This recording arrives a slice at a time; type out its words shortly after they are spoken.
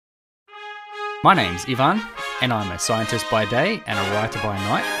My name's Ivan, and I'm a scientist by day and a writer by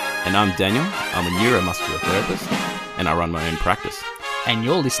night. And I'm Daniel. I'm a neuromuscular therapist, and I run my own practice. And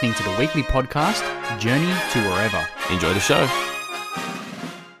you're listening to the weekly podcast, Journey to Wherever. Enjoy the show.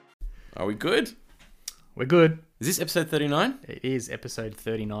 Are we good? We're good. Is this episode 39? It is episode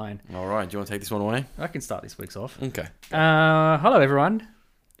 39. All right. Do you want to take this one away? I can start this week's off. Okay. Hello, everyone.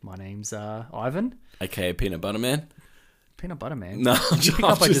 My name's Ivan. AKA Peanut Butter Man. Peanut Butter Man. No, Did you pick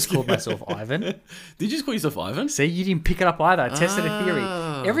up I just called myself Ivan? Did you just call yourself Ivan? See, you didn't pick it up either. I tested a theory.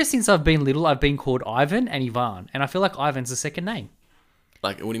 Ever since I've been little, I've been called Ivan and Ivan. And I feel like Ivan's a second name.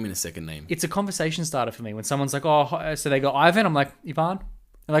 Like, what do you mean a second name? It's a conversation starter for me. When someone's like, oh, so they go, Ivan, I'm like, Ivan?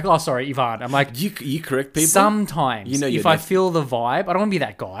 They're like, oh, sorry, Ivan. I'm like, You correct people? sometimes, You know if I feel the vibe, I don't want to be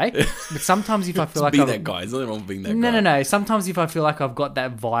that guy, but sometimes if I feel like that guy. There's nothing wrong with being that guy. No. Sometimes if I feel like I've got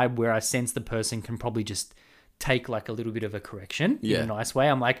that vibe where I sense the person can probably just take like a little bit of a correction in a nice way,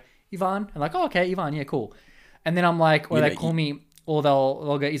 I'm like, Ivan. I'm like, oh, okay, Ivan, yeah, cool. And then I'm like, or they call me, or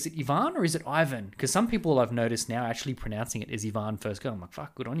they'll go, is it Ivan or is it Ivan? Because some people I've noticed now actually pronouncing it as Ivan first go. I'm like,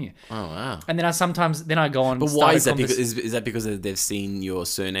 fuck, good on you. Oh, wow. And then I go on. But why is that? Is that because they've seen your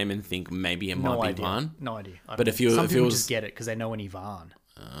surname and think maybe it might be Ivan? No idea. But if you, some if people it was, just get it because they know an Ivan.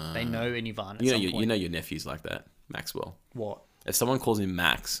 They know an Ivan. you know your nephew's like that, Maxwell. What? If someone calls him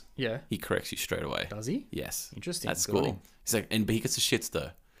Max, Yeah. he corrects you straight away. Does he? Yes. Interesting. That's Good on cool. him. He's like, but he gets the shits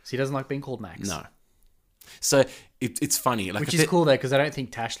though. So he doesn't like being called Max. No. So it's funny, like Which is cool though, because I don't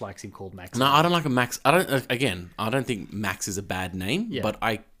think Tash likes him called Max. No, I don't like a Max. I don't think Max is a bad name. Yeah. But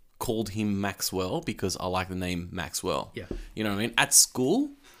I called him Maxwell because I like the name Maxwell. Yeah. You know what I mean? At school,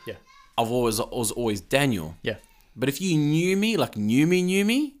 Yeah. I was always Daniel. Yeah. But if you knew me,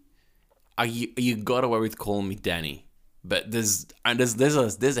 you got away with calling me Danny. But there's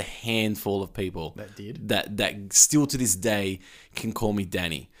a handful of people That did? that still to this day can call me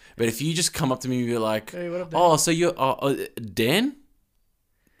Danny. But if you just come up to me and be like, Hey, what up, Danny? oh, so you're Dan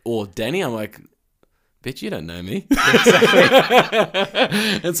or Danny, I'm like, bitch, you don't know me.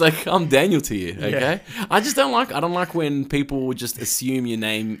 It's like, I'm Daniel to you, okay? Yeah. I don't like when people would just assume your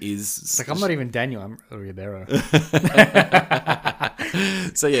name is... It's like, I'm not even Daniel, I'm Ribeiro.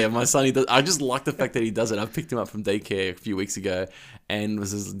 So yeah, my son, he does. I just like the fact that he does it. I picked him up from daycare a few weeks ago, and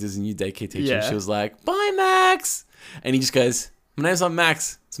there's a new daycare teacher. Yeah. And she was like, "Bye, Max," and he just goes, "My name's not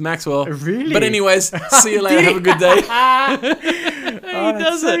Max. It's Maxwell." Really? But anyways, see you later. Have a good day. Oh, He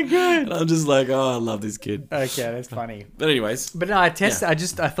does so it. good. And I'm just like, oh, I love this kid. Okay, that's funny. But anyways, But no, I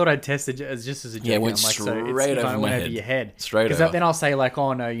thought I'd test it as a joke. Yeah, it went I'm like, straight it's over kinda my went head. over your head. Straight Because over. then I'll say like,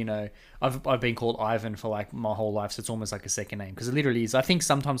 oh no, I've been called Ivan for like my whole life, so it's almost like a second name. Because it literally is. I think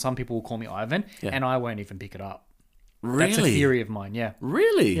sometimes some people will call me Ivan, and I won't even pick it up. really, That's a theory of mine. Yeah.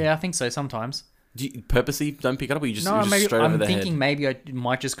 really, Yeah, I think so. Sometimes. Do you purposely don't pick it up, or you just, No, you're just maybe straight over I'm the thinking head? maybe it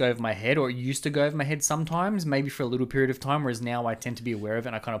might just go over my head, or it used to go over my head sometimes, maybe for a little period of time. Whereas now I tend to be aware of it,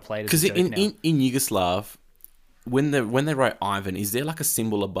 and I kind of play it as Because a joke now. in Yugoslav, when they write Ivan, is there like a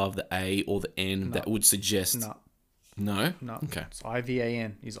symbol above the A or the N that would suggest? No. No. Okay. It's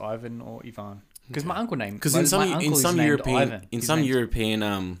IVAN. Is Ivan or Ivan? Because my uncle named. Because in some European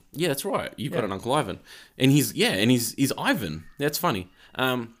Ivan. yeah, that's right. You've got an Uncle Ivan, and he's Ivan. That's funny.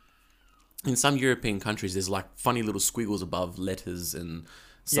 In some European countries, there's like funny little squiggles above letters and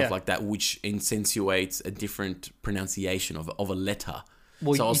stuff like that, which insinuates a different pronunciation of a letter.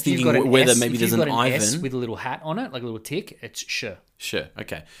 Well, so I was if you've thinking got an whether S, maybe if there's you've an got S Ivan with a little hat on it, like a little tick. It's sh. Sure.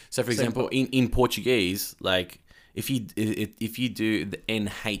 Okay. So, for example, in Portuguese, like if you do the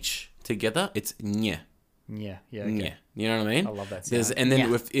NH together, it's nye. Yeah. Okay. Nye. You know what I mean? I love that There's, sound. and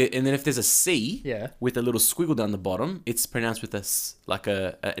then Nye. if there's a C Yeah. with a little squiggle down the bottom, it's pronounced with a S, like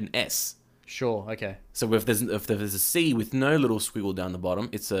an S. Sure. Okay. So if there's a C with no little squiggle down the bottom,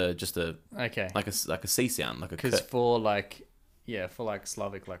 it's just a Okay. like a C sound, like a Because k. for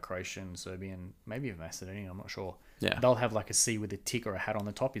Slavic, like Croatian, Serbian, maybe even Macedonian, I'm not sure. Yeah. They'll have like a C with a tick or a hat on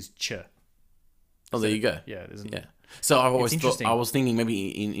the top is ch. Oh, there you go. Yeah. Yeah. So I've always thought, interesting. I was thinking maybe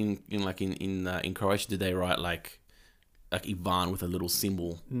in Croatia, did they write like Ivan with a little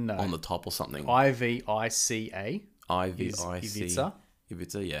symbol No. on the top or something? IVICA. IVIC. Ivica.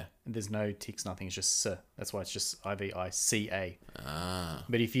 Ivica, yeah. And there's no ticks, nothing. It's just S. That's why it's just IVICA. Ah.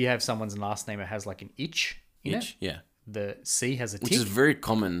 But if you have someone's last name, it has like an itch in Itch, it. yeah. The C has a tick. Which is a very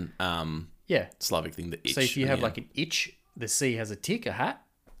common Yeah. Slavic thing, the itch. So if you have yeah. like an itch, the C has a tick, a hat.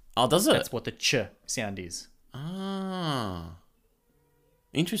 Oh, does it? That's what the ch sound is. Ah.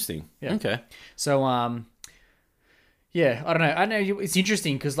 Interesting. Yeah. Okay. So yeah, I don't know. I know it's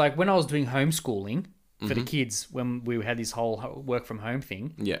interesting because like when I was doing homeschooling for the kids, when we had this whole work from home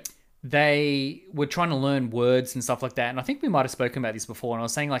thing, Yeah. they were trying to learn words and stuff like that. And I think we might have spoken about this before. And I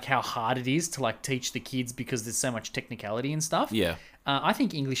was saying like how hard it is to like teach the kids because there's so much technicality and stuff. Yeah. I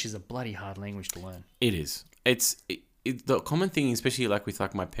think English is a bloody hard language to learn. It is. It's the common thing, especially like with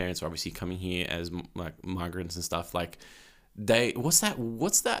like my parents are obviously coming here as like migrants and stuff. Like what's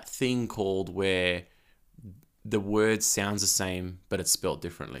that thing called where the word sounds the same but it's spelled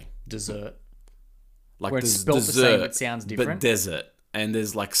differently? Dessert. Like where it's spelled the same but sounds different. But desert. And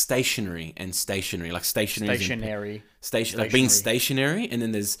there's like stationary and stationary. Like stationary. Like being stationary, and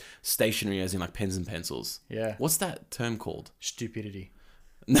then there's stationary as in like pens and pencils. Yeah. What's that term called? Stupidity.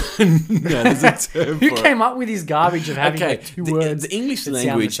 No, there's a term Who for it. came up with this garbage of having like two words? The English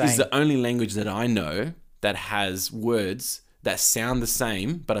language is the only language that I know that has words that sound the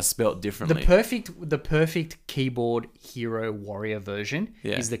same but are spelt differently. The perfect keyboard hero warrior version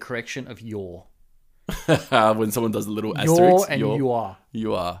is the correction of your. When someone does a little asterisk. Your and you are.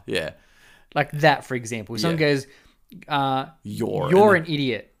 You are, yeah. Like that, for example. If someone goes, you're an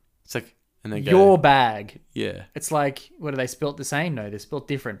idiot. It's like, and they go, your bag. Yeah. It's like, what, are they spelt the same? No, they're spelt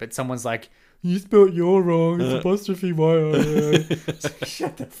different. But someone's like, you spelt your wrong. It's apostrophe Y.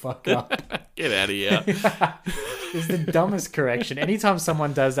 Shut the fuck up. Get out of here. It's the dumbest correction. Anytime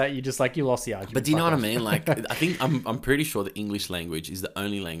someone does that, you just like, you lost the argument. But do you know what I mean? Like, I think I'm pretty sure the English language is the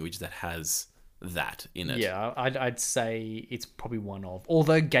only language that has that in it. Yeah, I'd say it's probably one of.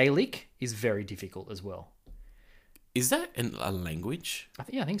 Although Gaelic is very difficult as well. Is that a language? I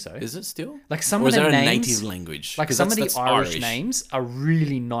think so. Is it still? Like some or of the is there names, a native language? Like some of the Irish names are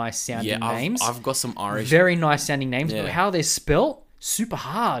really nice sounding names. I've got some Irish. Very nice sounding names, but how they're spelt, super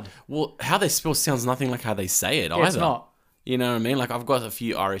hard. Well, how they spell sounds nothing like how they say it either. It's not. You know what I mean? Like I've got a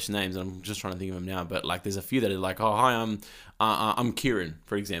few Irish names, and I'm just trying to think of them now. But like, there's a few that are like, oh hi, I'm Kieran,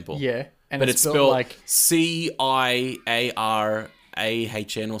 for example. Yeah, but it's spelled like Ciarahn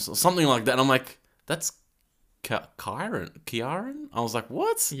or something like that. And I'm like, that's Kiaran. I was like,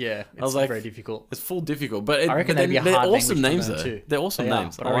 what? Yeah, it's very difficult. It's full difficult, but I reckon they're awesome names though. Too. They're awesome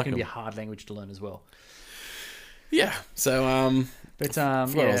names. But I reckon it'd be a hard language to learn as well. Yeah. So but I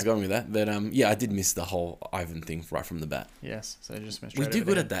was going with that. But I did miss the whole Ivan thing right from the bat. Yes. So just we do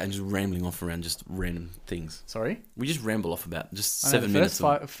good at that and just rambling off around just random things. Sorry? We just ramble off about just 7 minutes.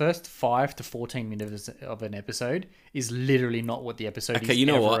 First 5 to 14 minutes of an episode is literally not what the episode is. Okay, you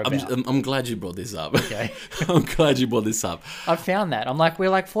know what? About. I'm glad you brought this up. Okay. I'm glad you brought this up. I found that. I'm like, we're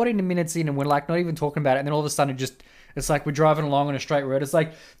like 14 minutes in and we're like not even talking about it, and then all of a sudden it's like we're driving along on a straight road. It's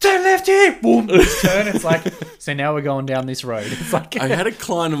like, turn left here. Boom. Turn. It's like, so now we're going down this road. It's like I had a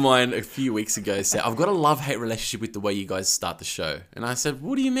client of mine a few weeks ago say, I've got a love-hate relationship with the way you guys start the show. And I said,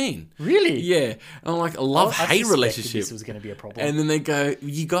 what do you mean? Really? Yeah. And I'm like, a love-hate relationship. This was going to be a problem. And then they go,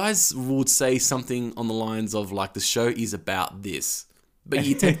 you guys would say something on the lines of like, the show is about this. But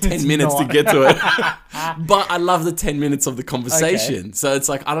you take 10 minutes to get to it. But I love the 10 minutes of the conversation. Okay. So it's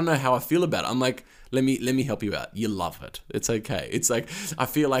like, I don't know how I feel about it. I'm like, let me help you out. You love it. It's okay. It's like, I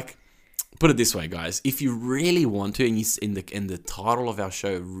feel like, put it this way, guys. If you really want to, and the title of our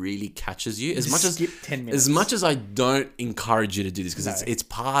show really catches you, skip 10 minutes. As much as I don't encourage you to do this, because it's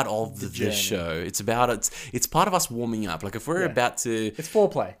part of the show. It's about it's part of us warming up. Like if we're about to, it's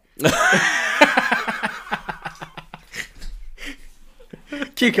foreplay.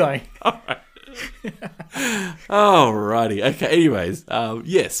 Keep going. All right. Alrighty. Okay. Anyways,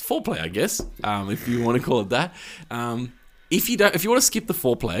 yes, foreplay, I guess, if you want to call it that. If you want to skip the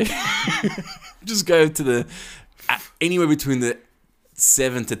foreplay, just go to anywhere between the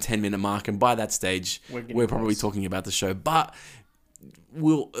 7 to 10 minute mark, and by that stage, we're probably talking about the show. But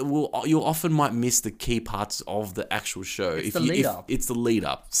you'll often might miss the key parts of the actual show. It's the lead up. It's the lead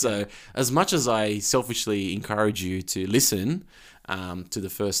up. So as much as I selfishly encourage you to listen to the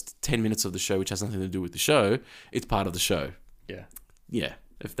first 10 minutes of the show, which has nothing to do with the show, it's part of the show. Yeah. Yeah,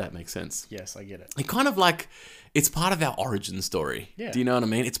 if that makes sense. Yes, I get it. It kind of like, it's part of our origin story. Yeah. Do you know what I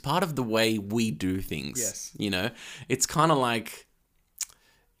mean? It's part of the way we do things. Yes. You know? It's kind of like,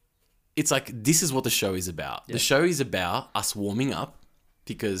 it's like, this is what the show is about. Yeah. The show is about us warming up,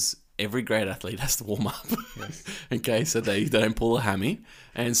 because every great athlete has to warm up. Yes. Okay, so they don't pull a hammy.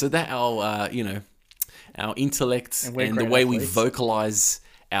 And so that our intellect and the way we vocalize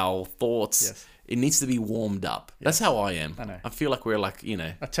our thoughts, it needs to be warmed up. Yes. That's how I am. I know. I feel like we're like,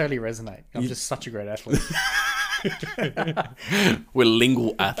 I totally resonate. I'm just such a great athlete. We're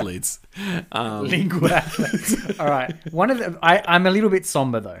lingual athletes. Lingual athletes. All right. I'm a little bit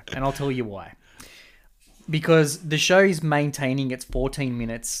somber though, and I'll tell you why. Because the show is maintaining its 14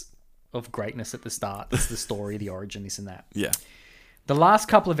 minutes of greatness at the start. It's the story, the origin, this and that. Yeah. The last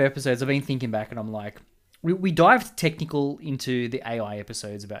couple of episodes, I've been thinking back and I'm like, we dived technical into the AI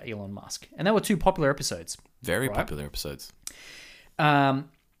episodes about Elon Musk, and they were 2 popular episodes. Very popular episodes. But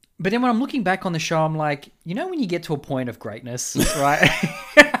then when I'm looking back on the show, I'm like, when you get to a point of greatness, right?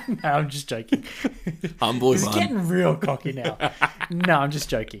 No, I'm just joking. Humble It's getting real cocky now. No, I'm just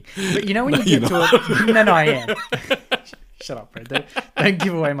joking. But when you get to it... No, I am. Shut up, Brad. Don't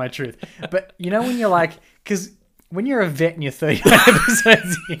give away my truth. But when you're like... Because when you're a vet and you're 30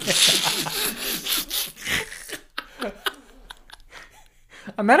 episodes in,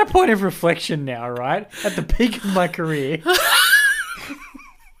 I'm at a point of reflection now, right? At the peak of my career.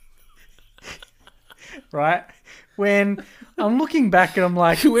 Right? When I'm looking back and I'm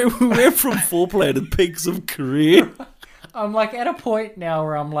like... we went from foreplay to peaks of career. I'm like at a point now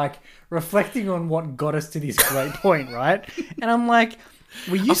where I'm like reflecting on what got us to this great point, right? And I'm like,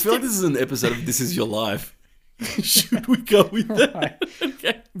 I feel like this is an episode of This Is Your Life. Should we go with that? Right.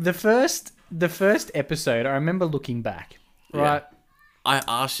 Okay. The first episode, I remember looking back, right? Yeah. I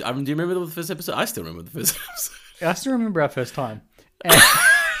asked you, do you remember the first episode? I still remember the first episode. I still remember our first time. And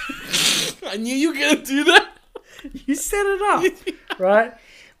I knew you were going to do that. You set it up, right?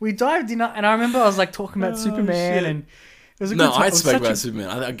 We dived in, and I remember I was like talking about Superman, and it was a good time. I spoke about Superman.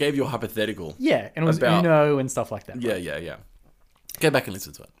 I gave you a hypothetical. Yeah, and it was about Uno and stuff like that. Right? Yeah. Go back and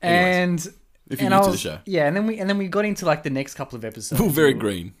listen to it. Anyways, and if you're new to the show, yeah, and then we got into like the next couple of episodes. We were very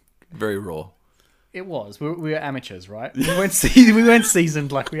green, very raw. It was. We were amateurs, right? We weren't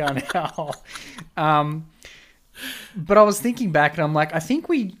seasoned like we are now. But I was thinking back, and I'm like,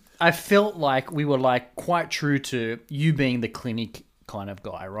 I felt like we were like quite true to you being the clinic kind of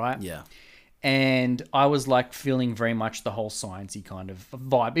guy, right? Yeah. And I was like feeling very much the whole sciencey kind of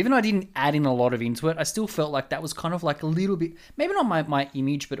vibe. Even though I didn't add in a lot of into it, I still felt like that was kind of like a little bit, maybe not my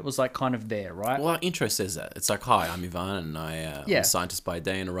image, but it was like kind of there, right? Well, our intro says that. It's like, hi, I'm Ivan, and I'm a scientist by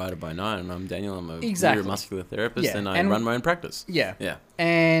day and a writer by night, and I'm Daniel. I'm a neuromuscular therapist, and I run my own practice. Yeah. Yeah.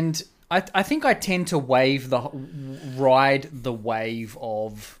 And I think I tend to ride the wave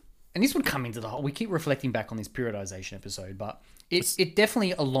of, and this would come into the whole, we keep reflecting back on this periodization episode, but it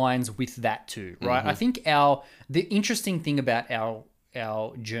definitely aligns with that too, right? Mm-hmm. I think the interesting thing about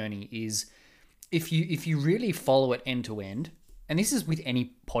our journey is if you really follow it end to end, and this is with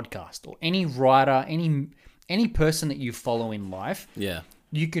any podcast or any writer, any person that you follow in life,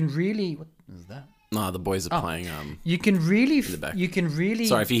 you can really, what is that? No, the boys are playing. You can really.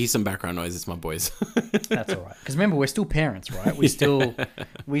 Sorry if you hear some background noise. It's my boys. That's all right. Because remember, we're still parents, right? We still.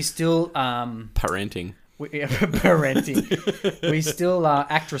 Parenting. Parenting. We still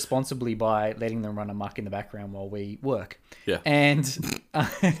act responsibly by letting them run amok in the background while we work. Yeah. And I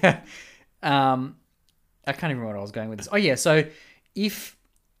can't even remember what I was going with this. Oh yeah. So if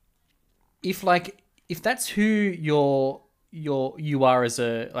that's who you are as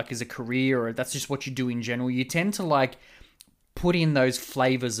a career, or that's just what you do in general, you tend to like put in those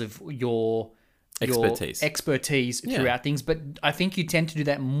flavors of your expertise throughout things. But I think you tend to do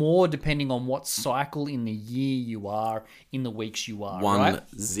that more depending on what cycle in the year you are, in the weeks you are.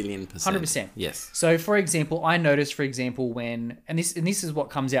 1,000,000%. 100%. Yes. So for example, I noticed, when and this is what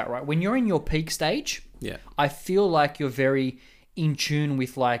comes out, right? When you're in your peak stage, I feel like you're very in tune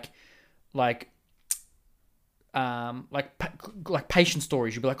with like patient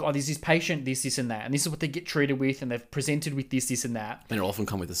stories. You'll be like, oh, there's this patient, this and that, and this is what they get treated with, and they've presented with this and that. And it'll often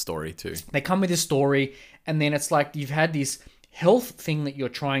come with a story too. They come with a story, and then it's like you've had this health thing that you're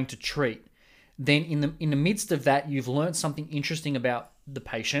trying to treat. Then in the midst of that, you've learned something interesting about the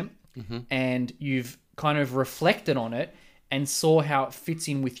patient, and you've kind of reflected on it and saw how it fits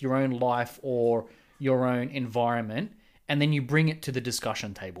in with your own life or your own environment, and then you bring it to the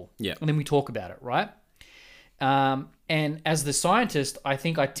discussion table. Yeah. And then we talk about it, right? And as the scientist, I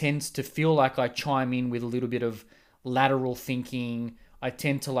think I tend to feel like I chime in with a little bit of lateral thinking. I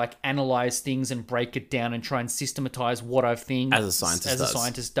tend to like analyze things and break it down and try and systematize what I think as a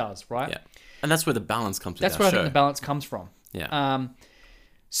scientist does, right? Yeah. And that's where the balance comes from. That's where I think the balance comes from. Yeah.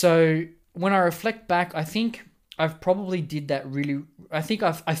 So when I reflect back, I think I've probably did that really. I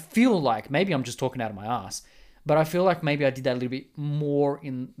feel like maybe I'm just talking out of my ass. But I feel like maybe I did that a little bit more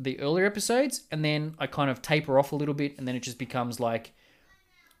in the earlier episodes, and then I kind of taper off a little bit, and then it just becomes like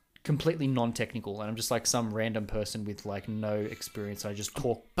completely non-technical, and I'm just like some random person with like no experience. I just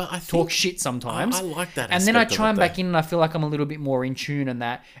talk shit sometimes. I like that. And then I chime back in, and I feel like I'm a little bit more in tune and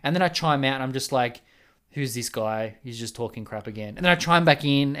that. And then I chime out, and I'm just like, who's this guy? He's just talking crap again. And then I try him back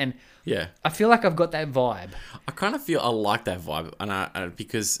in, and Yeah. I feel like I've got that vibe. I kind of feel I like that vibe, and I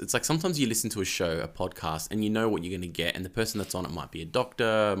because it's like sometimes you listen to a show, a podcast, and you know what you're going to get, and the person that's on it might be a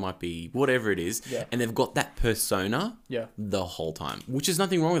doctor, might be whatever it is, and they've got that persona the whole time, which is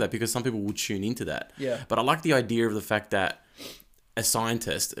nothing wrong with that because some people will tune into that. Yeah. But I like the idea of the fact that a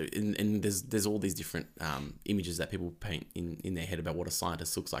scientist, and there's all these different images that people paint in their head about what a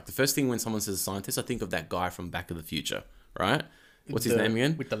scientist looks like. The first thing when someone says scientist, I think of that guy from Back to the Future, right? What's his name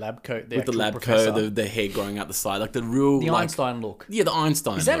again? With the lab coat. With the lab coat, the hair growing out the side, like the real... The Einstein look. Yeah, the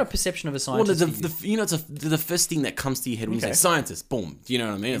Einstein Is that look. a perception of a scientist? Well, you know, it's the first thing that comes to your head when you say scientist, boom. Do you know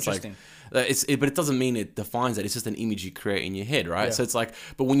what I mean? It's like... but it doesn't mean it defines it. It's just an image you create in your head, right? Yeah. So it's like,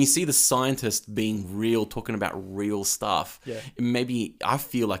 but when you see the scientist being real, talking about real stuff, maybe I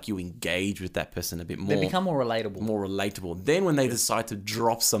feel like you engage with that person a bit more. They become more relatable. More relatable. Then when they decide to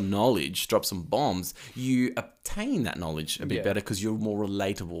drop some knowledge, drop some bombs, you obtain that knowledge a bit better because you're more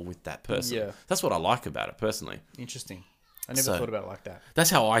relatable with that person. Yeah. That's what I like about it personally. Interesting. I never thought about it like that. That's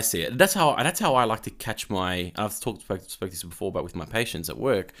how I see it. That's how I like to catch my... I've spoke this before about with my patients at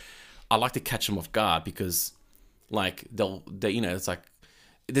work. I like to catch them off guard because, like, they you know, it's like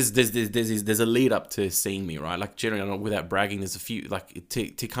there's a lead up to seeing me, right? Like generally, without bragging, there's a few like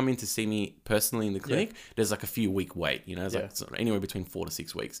to come in to see me personally in the clinic. There's like a few week wait, you know, it's like anywhere between 4 to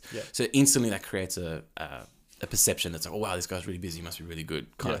 6 weeks. Yeah. So instantly that creates a perception that's like, oh wow, this guy's really busy, he must be really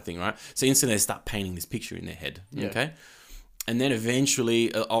good, kind of thing, right? So instantly they start painting this picture in their head. Okay. And then eventually,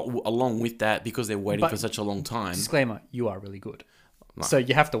 along with that, because they're waiting for such a long time. Disclaimer: you are really good. So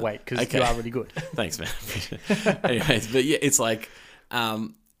you have to wait because you are really good. Thanks, man. Anyways, but yeah, it's like,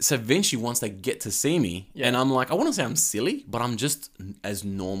 so eventually once they get to see me, and I'm like, I want to say I'm silly, but I'm just as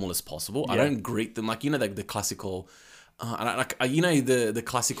normal as possible. I don't greet them like, you know, the classical, you know, the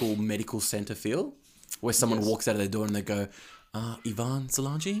classical medical center feel where someone walks out of their door and they go, Ivan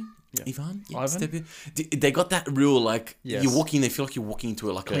Solangi? Yeah. Ivan? Yeah, Ivan? They got that real, like, you're walking, they feel like you're walking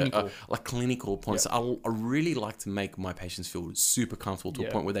into a clinical point. Yep. So I really like to make my patients feel super comfortable to a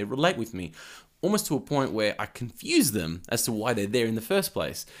point where they relate with me, almost to a point where I confuse them as to why they're there in the first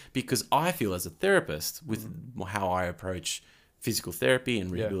place. Because I feel as a therapist, with how I approach physical therapy and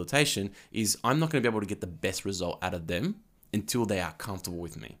rehabilitation, is I'm not going to be able to get the best result out of them until they are comfortable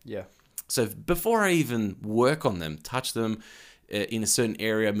with me. Yeah. So before I even work on them, touch them, in a certain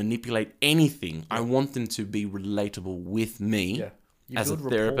area, manipulate anything, I want them to be relatable with me as a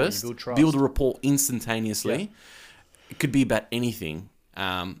therapist. Build a rapport instantaneously. It could be about anything.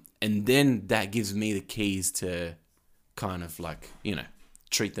 And then that gives me the keys to kind of like, you know,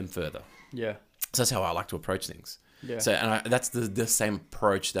 treat them further. Yeah. So that's how I like to approach things. Yeah. So, and that's the same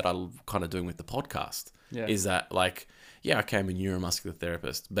approach that I'm kind of doing with the podcast. Yeah. Is that like, okay, I'm a neuromuscular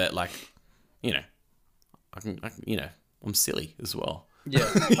therapist, but like, you know, I can you know, I'm silly as well. Yeah,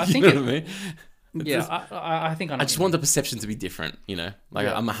 I think what I mean. Yeah, I think I just want the perception to be different. You know, like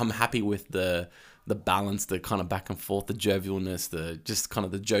I'm happy with the balance, the kind of back and forth, the jovialness, the just kind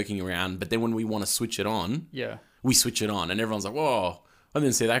of the joking around. But then when we want to switch it on, we switch it on, and everyone's like, "Whoa, I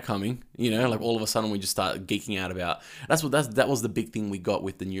didn't see that coming." You know, like all of a sudden we just start geeking out about. That was the big thing we got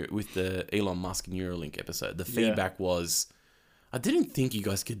with the Elon Musk Neuralink episode. The feedback was, I didn't think you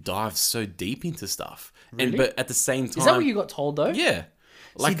guys could dive so deep into stuff. Really? But at the same time... Is that what you got told, though? Yeah.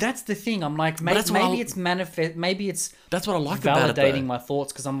 Like, see, that's the thing. I'm like, maybe it's manifest... Maybe it's... That's what I like about it, validating my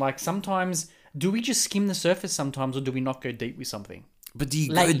thoughts, because I'm like, sometimes... Do we just skim the surface sometimes, or do we not go deep with something? But do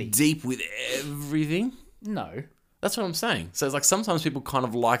you go deep with everything? No. That's what I'm saying. So it's like sometimes people kind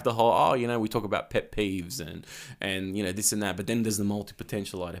of like the whole, you know, we talk about pet peeves and you know, this and that. But then there's the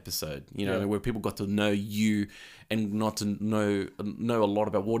multi-potentialite episode, you know, where people got to know you and not to know a lot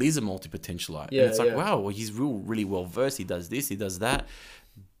about what is a multi-potentialite. Yeah, and it's like, wow, well, he's really well versed. He does this, he does that.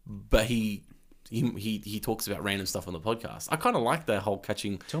 But he talks about random stuff on the podcast. I kind of like that whole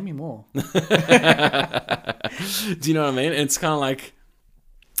catching. Tell me more. Do you know what I mean? It's kind of like...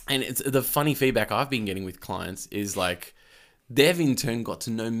 And it's the funny feedback I've been getting with clients is like they've in turn got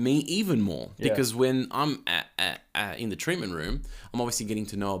to know me even more because when I'm in the treatment room, I'm obviously getting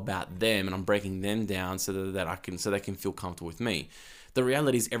to know about them and I'm breaking them down so that they can feel comfortable with me. The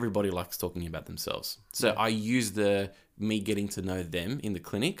reality is everybody likes talking about themselves. So I use me getting to know them in the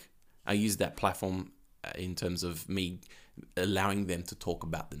clinic. I use that platform in terms of me allowing them to talk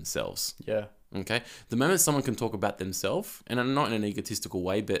about themselves. Yeah. Okay. The moment someone can talk about themselves, and not in an egotistical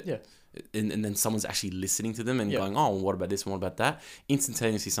way, but and then someone's actually listening to them and going, "Oh, what about this and what about that?"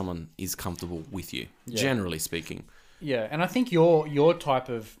 Instantaneously, someone is comfortable with you. Generally speaking. Yeah, and I think your type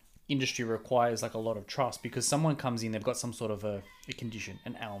of industry requires like a lot of trust because someone comes in, they've got some sort of a condition,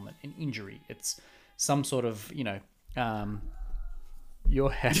 an ailment, an injury. It's some sort of, your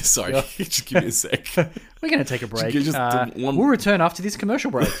head. Sorry, just give me a sec. We're going to take a break. We'll return after this commercial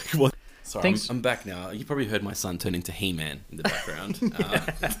break. Sorry, I'm back now. You probably heard my son turn into He-Man in the background.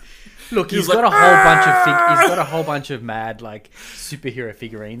 Look, he's got a whole bunch of mad like superhero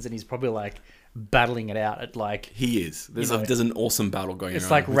figurines, and he's probably like battling it out at like. He is. There's an awesome battle going on.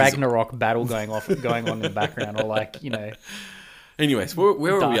 It's like Ragnarok battle going on in the background, or like Anyways, where are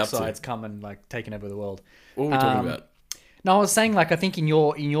we up to? Darkseid's come and like taken over the world. What are we talking about? No, I was saying like I think in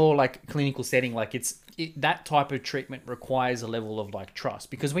your like clinical setting, like that type of treatment requires a level of like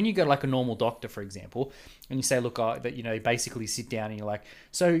trust, because when you go to like a normal doctor, for example, and you say, look, that you basically sit down and you're like,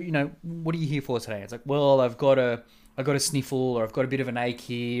 so what are you here for today? It's like, well, I've got a sniffle, or I've got a bit of an ache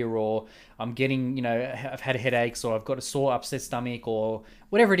here, or I'm getting I've had headaches, or I've got a sore upset stomach, or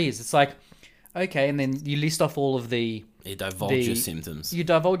whatever it is. It's like, okay, and then you list off all of the you divulge your symptoms. You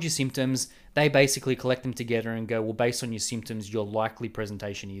divulge your symptoms. They basically collect them together and go, well, based on your symptoms, your likely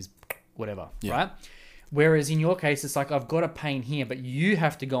presentation is whatever, right? Whereas in your case, it's like, I've got a pain here, but you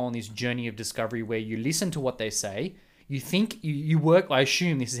have to go on this journey of discovery where you listen to what they say. You think you work, I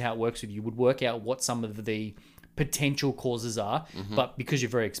assume this is how it works with you, would work out what some of the potential causes are, but because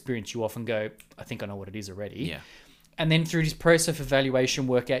you're very experienced, you often go, I think I know what it is already. Yeah. And then through this process of evaluation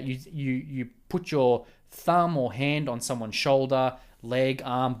workout, you put your thumb or hand on someone's shoulder, leg,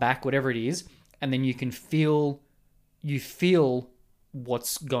 arm, back, whatever it is, and then you feel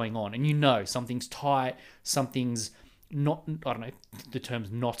what's going on, and something's tight, something's not, I don't know, the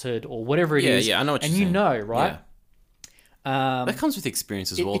term's knotted or whatever it is. Yeah, I know what you're saying. Right? Yeah. That comes with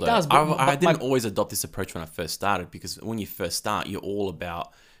experience as well, though. Does, I didn't always adopt this approach when I first started, because when you first start, you're all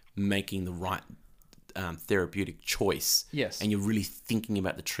about making the right therapeutic choice. Yes. And you're really thinking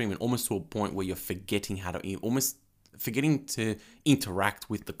about the treatment, almost to a point where you're forgetting to interact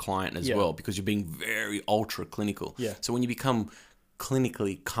with the client as well, because you're being very ultra clinical. Yeah. So when you become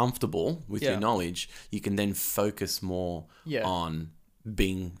clinically comfortable with your knowledge, you can then focus more on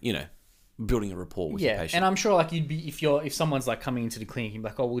being, building a rapport with your patient. And I'm sure like you'd be, if someone's like coming into the clinic, you'd be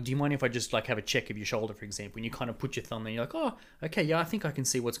like, oh, well, do you mind if I just like have a check of your shoulder, for example, and you kind of put your thumb there, you're like, oh, okay, yeah, I think I can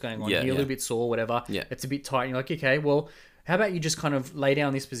see what's going on. You're a little bit sore, whatever. Yeah. It's a bit tight. And you're like, okay, well, how about you just kind of lay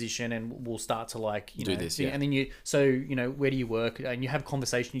down this position and we'll start to like, do this, and then where do you work? And you have a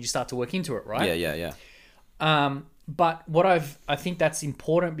conversation, you just start to work into it, right? Yeah. But I think that's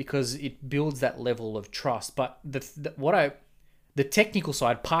important because it builds that level of trust. But the technical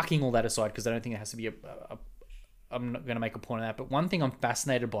side, parking all that aside, because I don't think it has to be I'm not going to make a point of that. But one thing I'm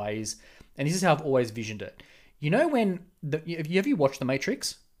fascinated by is, and this is how I've always visioned it. Have you watched The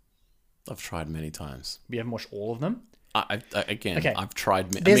Matrix? I've tried many times. You haven't watched all of them? I've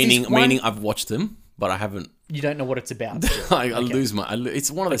tried, meaning I've watched them, but I haven't. You don't know what it's about. I lose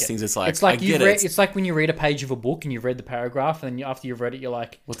it's one of those things. It's like it's like when you read a page of a book and you've read the paragraph, and then after you've read it, you're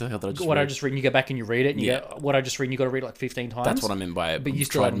like, what the hell did I just read? What I just read, and you go back and you read it, and you go, what I just read, and you got to read it like 15 times. That's what I meant by it. But you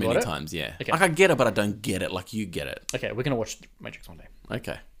still tried many times, yeah. Okay. Like I get it, but I don't get it like you get it. Okay, we're going to watch Matrix one day.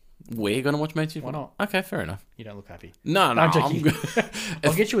 Okay. We're going to watch Matrix? Why not? Okay, fair enough. You don't look happy. No, I'm good.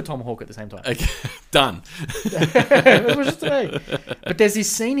 I'll get you a Tomahawk at the same time. Okay, done. Let's watch it today. But there's this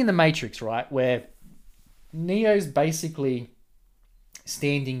scene in The Matrix, right, where Neo's basically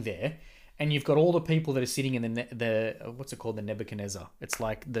standing there, and you've got all the people that are sitting in the what's it called, the Nebuchadnezzar. It's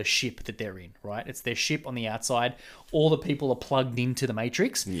like the ship that they're in, right? It's their ship on the outside. All the people are plugged into the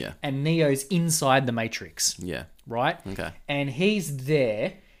Matrix. Yeah. And Neo's inside the Matrix. Yeah. Right? Okay. And he's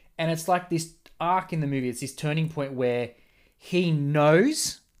there, and it's like this arc in the movie. It's this turning point where he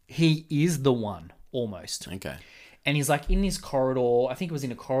knows he is the one, almost. Okay. And he's like in this corridor. I think it was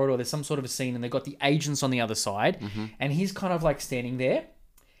in a corridor. There's some sort of a scene, and they've got the agents on the other side, and he's kind of like standing there.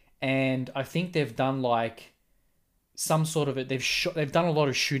 And I think they've done like some sort of it. They've done a lot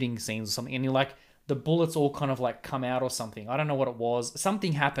of shooting scenes or something. And you're like, the bullets all kind of like come out or something. I don't know what it was.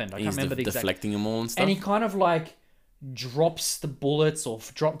 Something happened. I can't remember the exact. Deflecting them all and stuff. And he kind of like drops the bullets or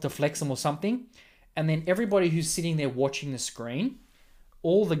deflects them or something. And then everybody who's sitting there watching the screen,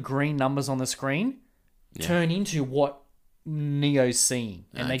 all the green numbers on the screen turn into what Neo's seeing.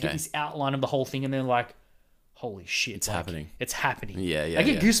 And they get this outline of the whole thing, and they're like, holy shit. It's happening. It's happening. Yeah. I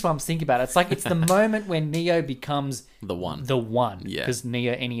get goosebumps thinking about it. It's like, it's the moment when Neo becomes the one. Yeah. Because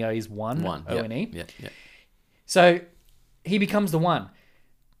Neo is one. O-N-E. Yeah. So he becomes the one.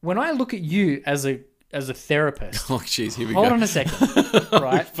 When I look at you as a therapist. Oh, jeez, here we go. Hold on a second.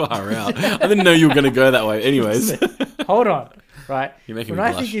 Right? Far out. I didn't know you were going to go that way. Anyways. Hold on. Right? You're making when me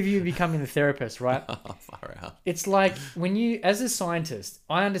I blush. think of you becoming the therapist, right? Far out. It's like when you, as a scientist,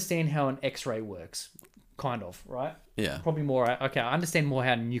 I understand how an X-ray works. kind of, right? Yeah. Probably more. Okay, I understand more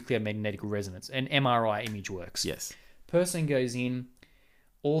how nuclear magnetic resonance and MRI image works. Yes. Person goes in,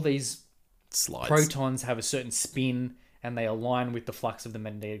 all these Slides. protons have a certain spin and they align with the flux of the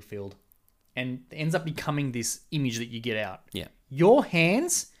magnetic field, and it ends up becoming this image that you get out. Yeah. Your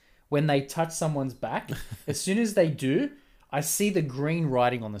hands, when they touch someone's back, as soon as they do, I see the green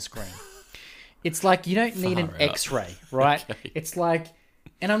writing on the screen. It's like you don't need an X-ray, right? Okay. It's like,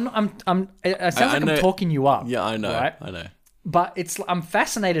 and it sounds like I'm talking you up. Yeah, I know. Right? I know. But I'm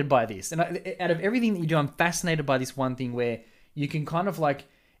fascinated by this, and out of everything that you do, I'm fascinated by this one thing where you can kind of like.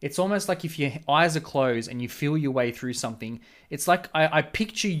 It's almost like if your eyes are closed and you feel your way through something. It's like I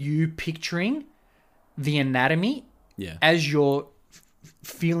picture you picturing the anatomy as you're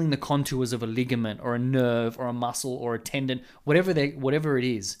feeling the contours of a ligament or a nerve or a muscle or a tendon, whatever it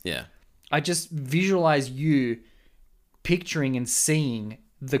is. Yeah. I just visualize you picturing and seeing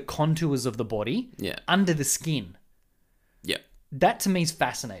the contours of the body under the skin. Yeah. That to me is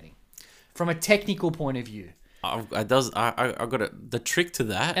fascinating from a technical point of view. I got the trick to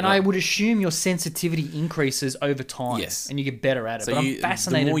that, and I would assume your sensitivity increases over time. Yes, and you get better at it. So but I'm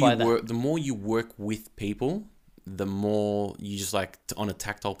fascinated by that. The more you work with people, the more you just like on a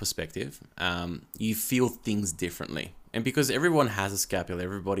tactile perspective, you feel things differently. And because everyone has a scapula,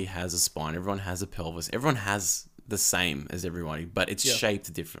 everybody has a spine, everyone has a pelvis, everyone has the same as everybody, but it's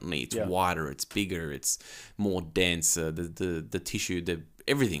shaped differently. It's wider, it's bigger, it's more dense. The tissue,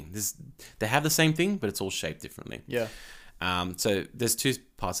 everything. They have the same thing, but it's all shaped differently. Yeah. So there's two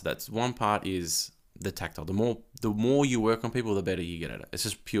parts of that. One part is the tactile. The more you work on people, the better you get at it. It's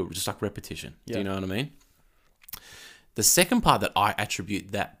just just like repetition. Yeah. Do you know what I mean? The second part that I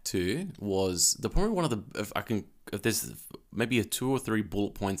attribute that to was probably one of the if there's maybe 2 or 3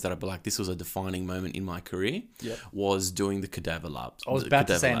 bullet points that I'd be like, this was a defining moment in my career. Was doing the cadaver labs. I was about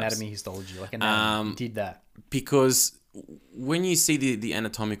to say anatomy histology, like anatomy. Did that because when you see the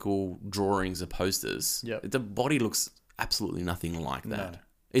anatomical drawings of posters, the body looks absolutely nothing like that. No.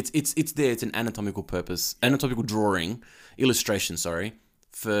 It's there. It's an anatomical drawing, illustration. Sorry,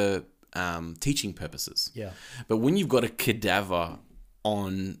 for teaching purposes. Yeah. But when you've got a cadaver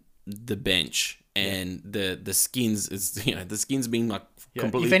on the bench and the skins the skin's being like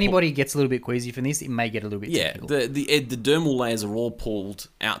completely. If anybody gets a little bit queasy from this, it may get a little bit technical. The dermal layers are all pulled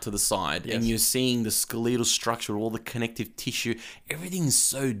out to the side, and you're seeing the skeletal structure, all the connective tissue. Everything's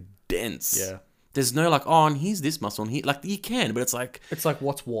so dense. Yeah. There's no like, and here's this muscle, and here, like you can, but it's like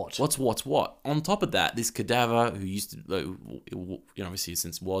what's what? What's what? On top of that, this cadaver who used to, obviously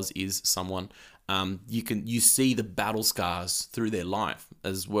since is someone, you see the battle scars through their life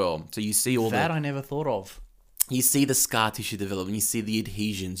as well. So you see all that I never thought of. You see the scar tissue development. You see the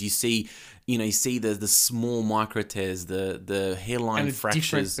adhesions. You see the small micro tears, the hairline and fractures.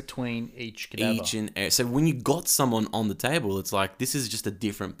 Difference between each cadaver. So when you got someone on the table, it's like this is just a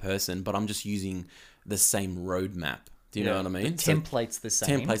different person, but I'm just using the same roadmap. Do you know what I mean? The template's the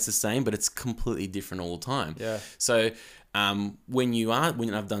same. Template's the same, but it's completely different all the time. Yeah. So when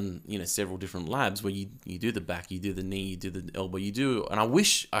I've done several different labs where you do the back, you do the knee, you do the elbow, and I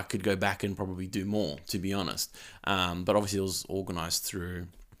wish I could go back and probably do more, to be honest. But obviously it was organized through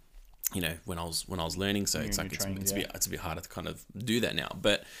when I was learning, so it's like it's a bit harder to kind of do that now.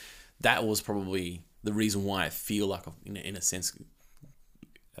 But that was probably the reason why I feel like in a sense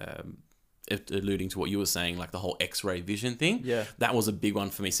alluding to what you were saying, like the whole X-ray vision thing. Yeah, that was a big one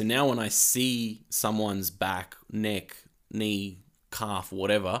for me. So now when I see someone's back, neck, knee, calf,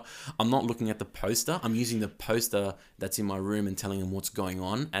 whatever, I'm not looking at the poster. I'm using the poster that's in my room and telling them what's going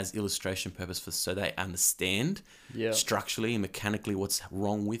on as illustration purpose so they understand structurally and mechanically what's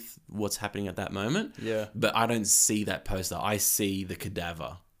wrong with what's happening at that moment. Yeah. But I don't see that poster. I see the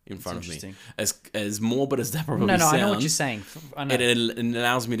cadaver in front of me. As morbid as that probably sounds. I know what you're saying. I know. It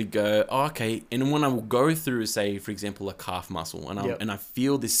allows me to go, okay. And when I will go through, say, for example, a calf muscle, and I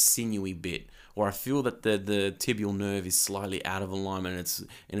feel this sinewy bit, or I feel that the tibial nerve is slightly out of alignment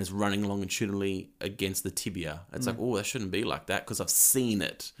and it's running longitudinally against the tibia. It's like, that shouldn't be like that because I've seen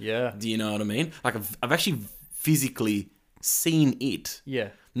it. Yeah. Do you know what I mean? Like I've actually physically seen it. Yeah.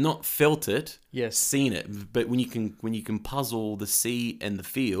 Not felt it. Yes. Seen it. But when you can puzzle the see and the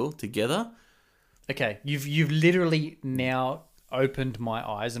feel together. Okay, you've literally now opened my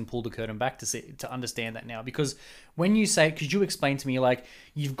eyes and pulled the curtain back to understand that now, because when you say, because you explained to me like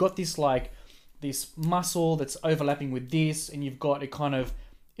you've got this like this muscle that's overlapping with this, and you've got it kind of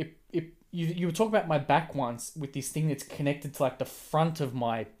you were talking about my back once with this thing that's connected to like the front of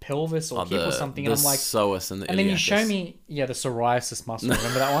my pelvis or hip or something, and I'm like, psoas and the and then you show me, the psoriasis muscle.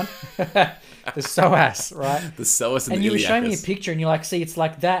 Remember that one? The psoas, right? The psoas and And the you were showing me a iliacus. picture, and you're like, see, it's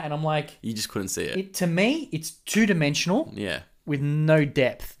like that, and I'm like, You just couldn't see it. to me, it's 2-dimensional Yeah. with no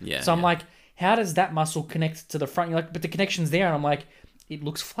depth. Yeah, So I'm yeah. like, how does that muscle connect to the front? You're like, but the connection's there, and I'm like, it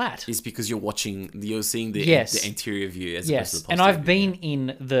looks flat. It's because you're seeing the Yes. the anterior view as opposed to Yes, the and posterior I've view.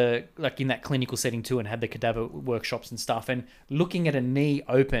 been in that clinical setting too, and had the cadaver workshops and stuff, and looking at a knee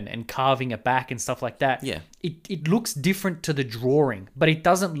open and carving it back and stuff like that. Yeah. it looks different to the drawing, but it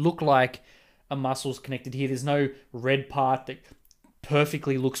doesn't look like a muscle's connected here. There's no red part that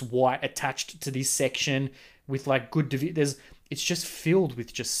perfectly looks white attached to this section with like good. It's just filled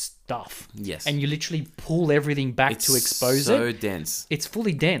with just stuff. Yes. and you literally pull everything back to expose so it. dense. It's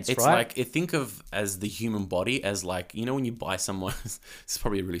fully dense, It's right? like, think of as the human body as like, when you buy someone, this is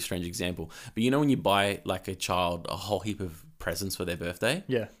probably a really strange example, but when you buy like a child a whole heap of presents for their birthday,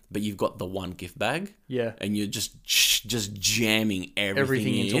 Yeah. but you've got the one gift bag, Yeah. and you're just jamming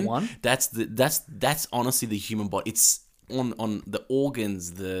everything into in. one? That's honestly the human body. It's on the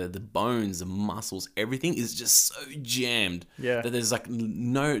organs, the bones, the muscles, everything is just so jammed. Yeah. That there's like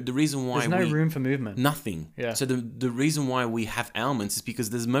the reason why There's no room for movement. nothing. Yeah. So the reason why we have ailments is because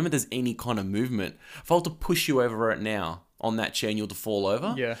the moment there's any kind of movement, if I were to push you over right now on that chair and you were to fall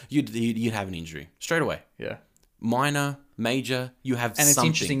over, Yeah. you'd have an injury straight away. Yeah. Minor, major, you have And it's something.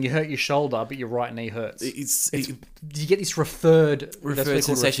 interesting. You hurt your shoulder, but your right knee hurts. It's You get this referred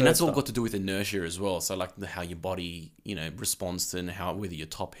sensation. That's all stuff. got to do with inertia as well. So like how your body, responds to, and how whether you're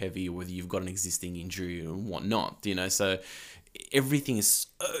top heavy or whether you've got an existing injury and whatnot. So everything is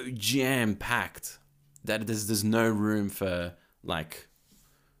so jam packed that there's no room for like.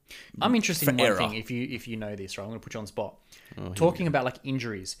 I'm interested for in one error. thing. If you know this, right? I'm going to put you on the spot. Talking about like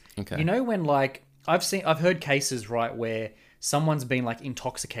injuries. Okay. You know when like I've heard cases, right, where someone's been like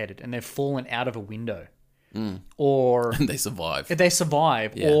intoxicated and they've fallen out of a window, or And they survive. they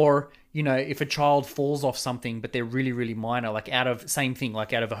survive, Yeah. or if a child falls off something but they're really really minor, like out of same thing,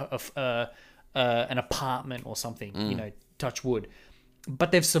 like out of an apartment or something, touch wood,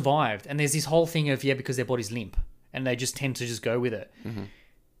 but they've survived, and there's this whole thing of because their body's limp and they just tend to just go with it.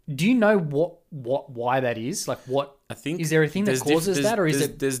 Do you know why that is? Like, what I think is there a thing that causes that, or is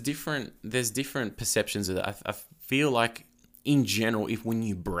it? there's different perceptions of that. I feel like in general, if when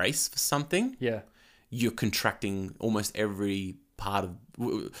you brace for something, Yeah, you're contracting almost every part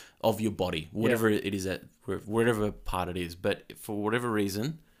of your body, whatever it is whatever part it is. But for whatever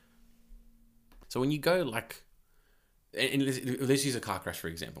reason, so when you go like, and let's use a car crash for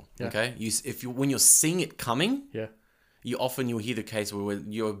example. Yeah. Okay, when you're seeing it coming, yeah, you'll hear the case where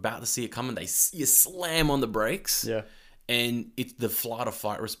when you're about to see it coming, you slam on the brakes. yeah, And it's the flight or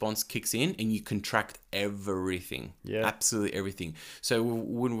fight response kicks in, and you contract everything. Yeah. Absolutely everything. So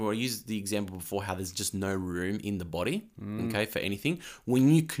when we used the example before, how there's just no room in the body, okay, for anything. When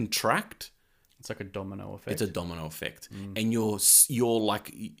you contract, it's like a domino effect. it's a domino effect, and you're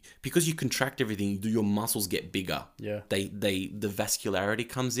like, because you contract everything, your muscles get bigger. Yeah. The vascularity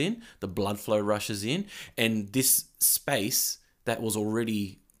comes in, the blood flow rushes in, and this space that was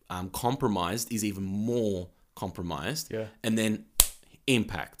already compromised is even more compromised. Yeah. And then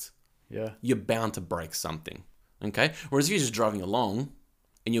impact. Yeah, You're bound to break something. Okay. Whereas if you're just driving along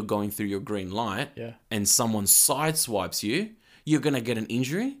and you're going through your green light, Yeah. and someone sideswipes you, you're gonna get an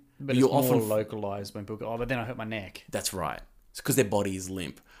injury. but you're it's more localized when people go, but then I hurt my neck. That's right. It's because their body is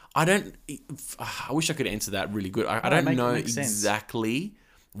limp. I wish I could answer that really good. I No, don't know makes sense. exactly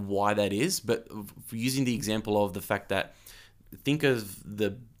why that is, but using the example of the fact that, think of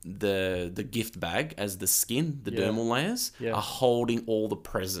the gift bag as the skin, the Yeah. dermal layers Yeah. are holding all the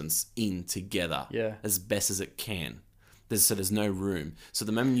presents in together Yeah. as best as it can. There's no room. So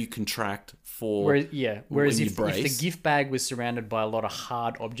the moment you contract for Whereas when you if brace, the gift bag was surrounded by a lot of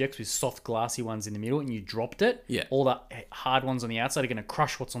hard objects with soft glassy ones in the middle, and you dropped it, Yeah. all the hard ones on the outside are going to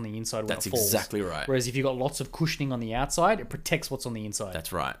crush what's on the inside when That's it falls. exactly right. Whereas if you've got lots of cushioning on the outside, it protects what's on the inside.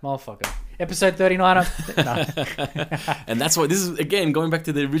 That's right. Motherfucker. Episode 39. No. And that's why this is, again, going back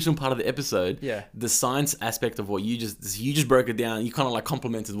to the original part of the episode. Yeah. The science aspect of what you just broke it down. You kind of like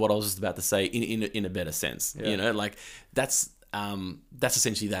complemented what I was just about to say in a better sense. Yeah. Like that's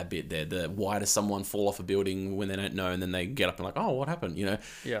essentially that bit there. The why does someone fall off a building when they don't know, and then they get up and like, oh, what happened? Yeah.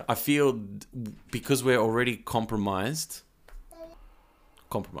 I feel because we're already compromised.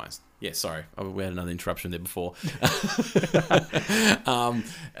 Yeah, sorry. We had another interruption there before.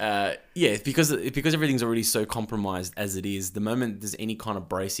 Because everything's already so compromised as it is, the moment there's any kind of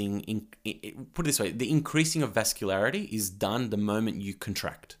bracing, put it this way, the increasing of vascularity is done the moment you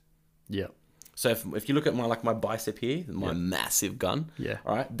contract. Yeah. So if you look at my bicep here, my massive gun, Yeah.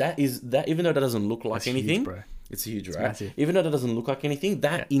 all right, that even though that doesn't look like anything, huge, bro. it's huge, right? Massive. Even though that doesn't look like anything,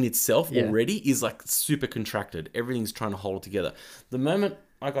 that in itself already is like super contracted. Everything's trying to hold it together. The moment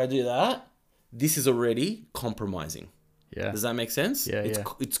like I do that, this is already compromising. Yeah. Does that make sense? Yeah,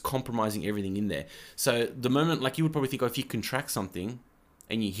 It's compromising everything in there. So the moment, like you would probably think, if you contract something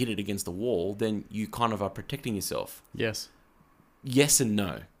and you hit it against the wall, then you kind of are protecting yourself. Yes. Yes and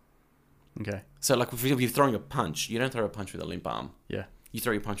no. Okay. So like if you're throwing a punch, you don't throw a punch with a limp arm. Yeah. You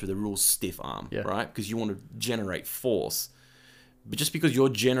throw your punch with a real stiff arm, Yeah. right? Because you want to generate force. But just because you're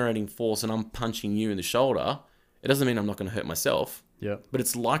generating force and I'm punching you in the shoulder, it doesn't mean I'm not going to hurt myself. Yeah. But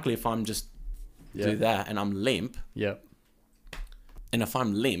it's likely if I'm just do that and I'm limp. Yeah. And if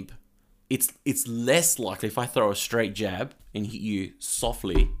I'm limp, it's less likely if I throw a straight jab and hit you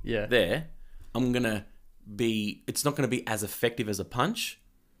softly there, it's not going to be as effective as a punch,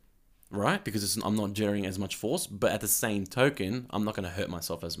 right? Because I'm not generating as much force, but at the same token, I'm not going to hurt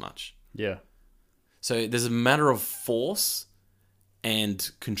myself as much. Yeah. So there's a matter of force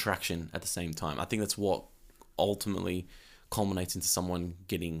and contraction at the same time. I think that's what ultimately culminates into someone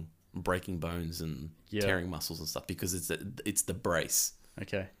breaking bones and tearing muscles and stuff, because it's the brace.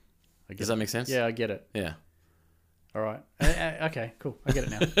 Okay. Does that make sense? Yeah, I get it. Yeah. All right. Okay, cool. I get it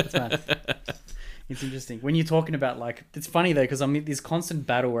now. That's fine. It's interesting. When you're talking about, like, it's funny though, because I'm in this constant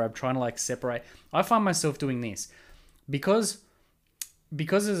battle where I'm trying to like separate. I find myself doing this because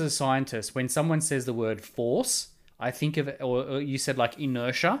as a scientist, when someone says the word force, I think of it, or you said like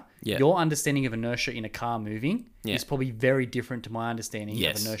inertia. Yeah. Your understanding of inertia in a car moving is probably very different to my understanding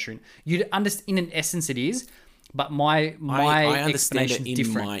of inertia. You'd understand, in an essence, it is, but my I understand it in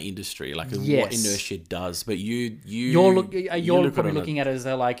different. my industry, like what inertia does. But you're probably looking at it as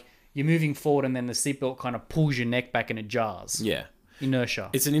though like you're moving forward and then the seatbelt kind of pulls your neck back and it jars. Yeah. Inertia.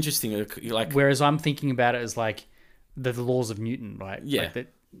 It's an interesting like. Whereas I'm thinking about it as like the laws of Newton, right? Yeah. Like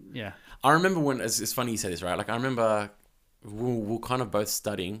that, yeah. I remember when it's funny you say this, right? Like I remember we're kind of both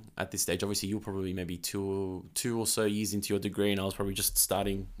studying at this stage. Obviously, you're probably maybe two or so years into your degree, and I was probably just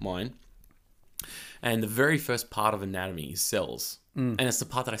starting mine. And the very first part of anatomy is cells, and it's the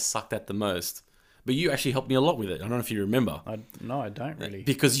part that I sucked at the most. But you actually helped me a lot with it. I don't know if you remember. No, I don't really.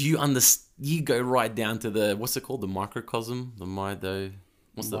 Because you go right down to the, what's it called? The microcosm?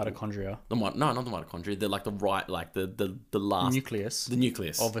 Mitochondria. No, not the mitochondria. They're like the last... Nucleus. The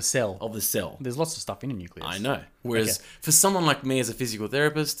nucleus. Of a cell. Of the cell. There's lots of stuff in a nucleus. I know. Whereas for someone like me as a physical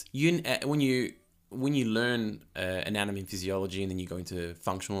therapist, when you learn anatomy and physiology, and then you go into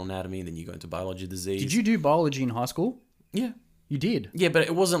functional anatomy, and then you go into biology of disease... Did you do biology in high school? Yeah. You did? Yeah, but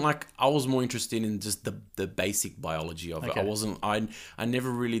it wasn't like, I was more interested in just the basic biology of it. I never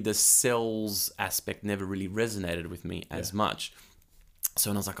really, the cells aspect never really resonated with me as much. So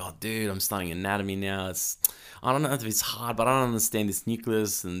when I was like, oh dude, I'm studying anatomy now, I don't know if it's hard, but I don't understand this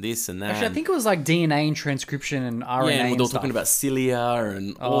nucleus and this and that. Actually, I think it was like DNA and transcription and RNA and we're talking about cilia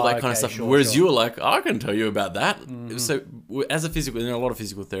and all that kind of stuff. Whereas you were like, I can tell you about that. Mm-hmm. So as a physical, a lot of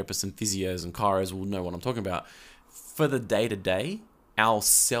physical therapists and physios and chiros will know what I'm talking about. For the day-to-day, our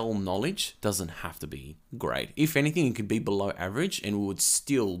cell knowledge doesn't have to be great. If anything, it could be below average and we would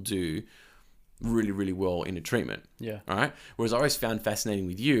still do really, really well in a treatment. Yeah. All right? Whereas I always found fascinating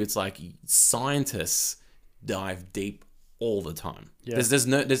with you, it's like scientists dive deep all the time. Yeah.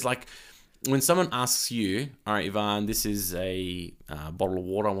 There's like, when someone asks you, all right, Ivan, this is a bottle of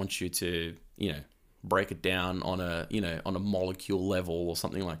water, I want you to, break it down on a molecule level or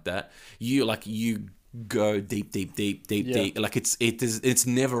something like that. You go deep. Like it's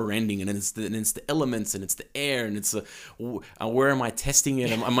never ending, and it's the elements, and it's the air, and it's where am I testing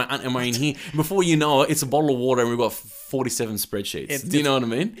it? Am I in here? Before you know it, it's a bottle of water, and we've got 47 spreadsheets. Do you know what I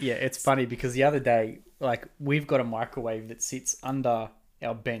mean? Yeah, it's funny because the other day, like, we've got a microwave that sits under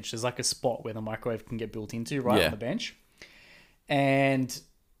our bench. There's like a spot where the microwave can get built into on the bench, and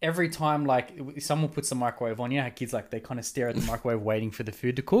every time, like, someone puts the microwave on, how kids, like, they kind of stare at the microwave waiting for the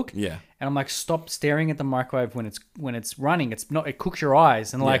food to cook. Yeah. And I'm like, stop staring at the microwave when it's running. It cooks your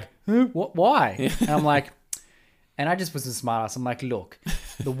eyes. And like, what? Why? Yeah. And I'm like, and I just was a smart ass. I'm like, look,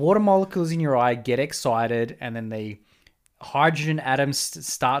 the water molecules in your eye get excited, and then the hydrogen atoms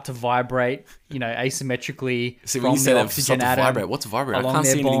start to vibrate, asymmetrically from the oxygen atom. Vibrate. What's vibrate? I can't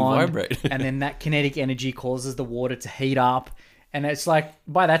see anything vibrate. And then that kinetic energy causes the water to heat up. And it's like,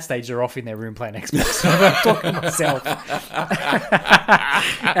 by that stage, they're off in their room playing Xbox. So I'm talking to myself.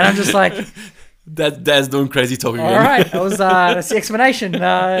 And I'm just like... Dad's doing crazy talking again. All right, that's the explanation.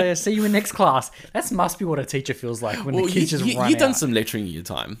 See you in next class. That must be what a teacher feels like when the kids just run out. You've done some lecturing in your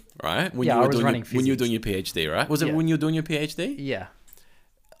time, right? I was running physics. When you were doing your PhD, right? Was it when you were doing your PhD? Yeah.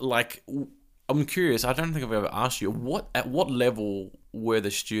 like, I'm curious. I don't think I've ever asked you at what level were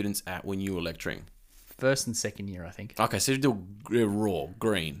the students at when you were lecturing? First and second year, I think. Okay, so they're raw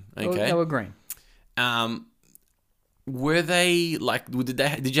green. Okay, They were green. Were they like?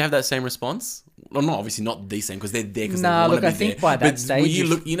 Did you have that same response? Well, not obviously not the same because they're there because Nah, they want to be look, I think there. by that But stage, when you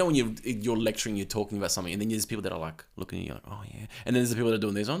look, you know, when you're lecturing, you're talking about something, and then there's people that are like looking at you like, oh yeah, and then there's the people that are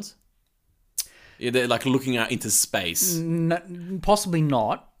doing these ones. Yeah, they're like looking out into space. Possibly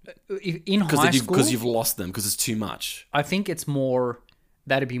not. In high school, because you've lost them because it's too much. I think it's more.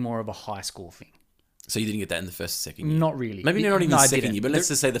 That'd be more of a high school thing. So you didn't get that in the first, second year? Not really. Maybe not even the second year, but let's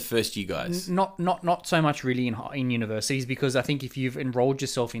just say the first year guys. Not so much really in universities, because I think if you've enrolled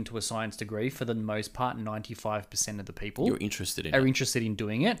yourself into a science degree, for the most part, 95% of the people You're interested in interested in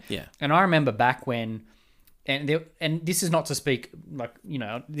doing it. Yeah. And I remember back when, and this is not to speak like, you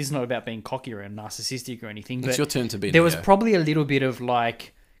know, this is not about being cocky or narcissistic or anything. But it's your turn to be. There was probably a little bit of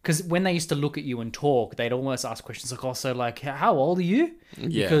like, because when they used to look at you and talk, they'd almost ask questions like, "Oh, so like, how old are you?"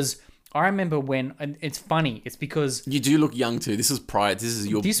 Yeah. Because I remember when, and it's funny, it's because you do look young too. This was prior.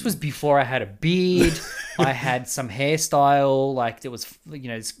 This was before I had a beard. I had some hairstyle, like there was, you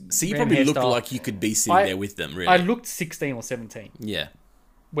know. So you probably looked like you could be sitting there with them. Really, I looked 16 or 17. Yeah.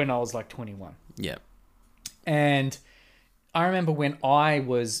 When I was like 21. Yeah. And I remember when I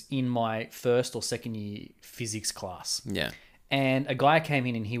was in my first or second year physics class. Yeah. And a guy came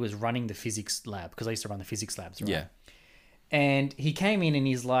in and he was running the physics lab, because I used to run the physics labs, right? Yeah. And he came in and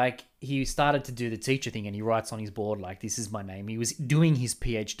he's like, he started to do the teacher thing, and he writes on his board, like, "This is my name." He was doing his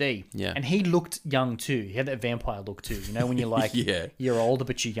PhD. Yeah. And he looked young too. He had that vampire look too. You know, when you're like, yeah. You're older,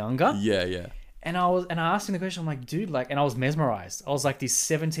 but you're younger. Yeah, yeah. And I asked him the question, I'm like, dude, like, and I was mesmerized. I was like this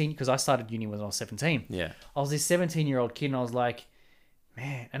 17, because I started uni when I was 17. Yeah. I was this 17-year-old kid, and I was like,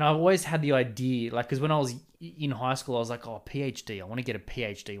 man, and I always had the idea, like, because when I was in high school, I was like, oh, PhD, I want to get a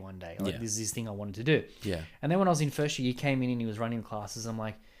PhD one day. Like, this is this thing I wanted to do. Yeah. And then when I was in first year, he came in and he was running classes. I'm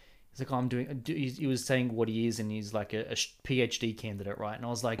like, he's like, oh, I'm doing, he was saying what he is, and he's like a PhD candidate, right? And I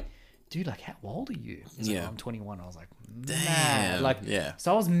was like, dude, like, how old are you? He's like, oh, I'm 21. I was like, damn. Like, yeah.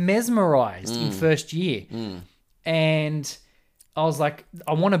 So I was mesmerized in first year. And I was like,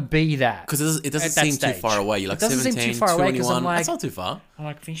 I want to be that. Because it doesn't seem too far away. You're like 17, seem too far away, 21. Like, that's not too far. I'm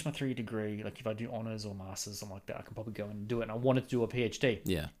like, finish my 3-year degree. Like, if I do honors or masters, something like that, I can probably go and do it. And I wanted to do a PhD.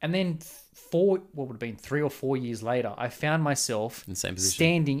 Yeah. And then what would have been 3 or 4 years later, I found myself in the same position,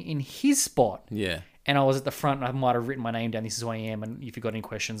 standing in his spot. Yeah. And I was at the front, and I might have written my name down. This is who I am. And if you've got any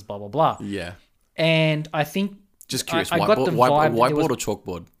questions, blah, blah, blah. Yeah. And I think... Just curious, I got the vibe, whiteboard or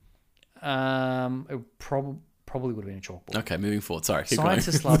chalkboard? It probably would have been a chalkboard. Okay, moving forward. Sorry, keep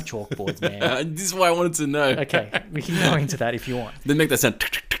Scientists going. love chalkboards, man. This is why I wanted to know. Okay, we can go into that if you want. Then make that sound.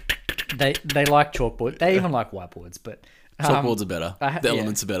 They like chalkboard. They even like whiteboards, but chalkboards are better. The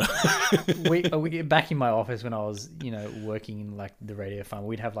elements are better. we back in my office when I was, you know, working in like the radio farm,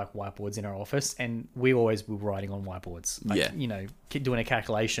 we'd have like whiteboards in our office, and we always were writing on whiteboards. Like, you know, doing a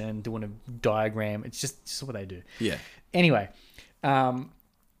calculation, doing a diagram. It's just what they do. Yeah. Anyway,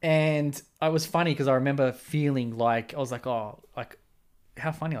 and it was funny because I remember feeling like I was like, oh, like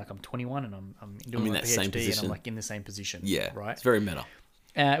how funny, like I'm 21 and I'm doing my PhD and I'm like in the same position. Yeah, right. It's very meta.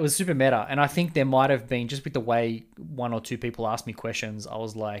 It was super meta, and I think there might have been, just with the way one or two people asked me questions, I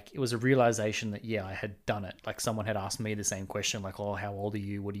was like, it was a realization that I had done it. Like someone had asked me the same question, like, oh, how old are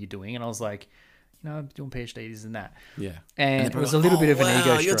you? What are you doing? And I was like, you know, I'm doing PhD, this and that. Yeah. And it was a little bit of an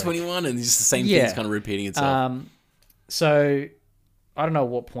ego stroke. You're 21, and it's just the same thing's kind of repeating itself. So I don't know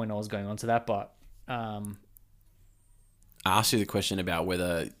what point I was going on to that, but I asked you the question about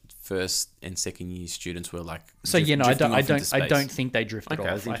whether first and second year students were like. So I don't think they drifted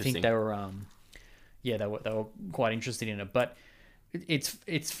off. I think they were they were quite interested in it. But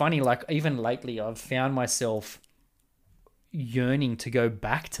it's funny, like even lately I've found myself yearning to go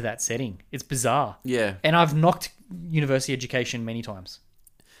back to that setting. It's bizarre. Yeah. And I've knocked university education many times.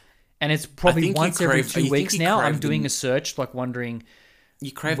 And it's probably once every 2 weeks now I'm doing a search, like wondering,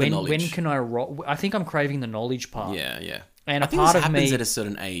 you crave the knowledge. When can I roll? I think I'm craving the knowledge part. Yeah, yeah. And I think this happens at a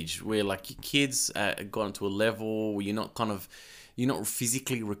certain age where like your kids got to a level where you're not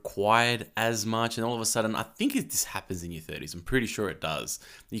physically required as much, and all of a sudden, I think this happens in your 30s. I'm pretty sure it does.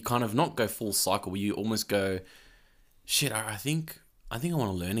 You kind of not go full cycle, where you almost go, shit, I think I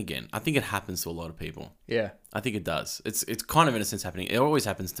want to learn again. I think it happens to a lot of people. Yeah. I think it does. It's kind of in a sense happening. It always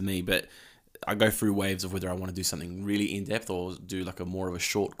happens to me, but I go through waves of whether I want to do something really in depth or do like a more of a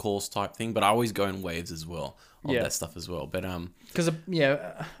short course type thing. But I always go in waves as well of that stuff as well. But because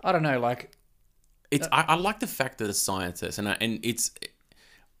I don't know, like it's I like the fact that a scientist and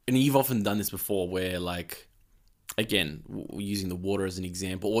you've often done this before where like again, using the water as an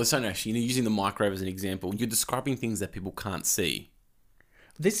example, or sorry, actually, using the microwave as an example, you're describing things that people can't see.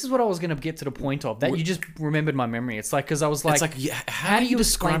 This is what I was going to get to the point of. That you just remembered my memory. It's like, because I was like, it's like, how are you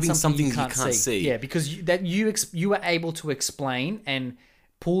describing something you can't see? Yeah, because you were able to explain and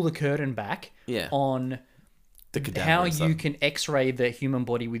pull the curtain back on how you can X-ray the human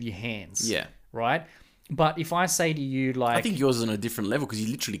body with your hands. Yeah. Right? But if I say to you, like... I think yours is on a different level because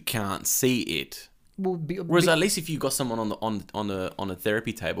you literally can't see it. Whereas at least if you got someone on a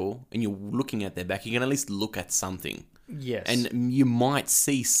therapy table and you're looking at their back, you can at least look at something. Yes. And you might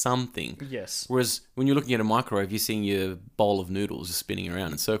see something. Yes. Whereas when you're looking at a microwave, you're seeing your bowl of noodles just spinning around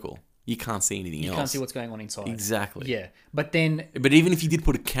in a circle. You can't see anything else. You can't see what's going on inside. Exactly. Yeah. But then... But even if you did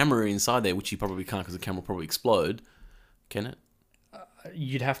put a camera inside there, which you probably can't because the camera will probably explode, can it?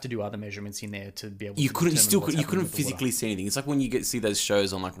 You'd have to do other measurements in there to be able to... You couldn't physically see anything. It's like when you see those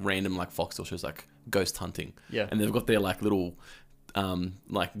shows on like random like Foxtel shows like Ghost Hunting. Yeah. And they've got their like little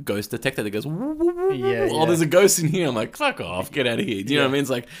like ghost detector that goes there's a ghost in here. I'm like, fuck off, get out of here. Do you know what I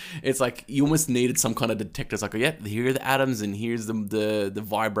mean? It's like you almost needed some kind of detector. It's like, here are the atoms and here's the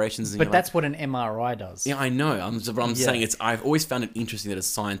vibrations. And but that's what an MRI does. Yeah, I know. I'm saying I've always found it interesting that a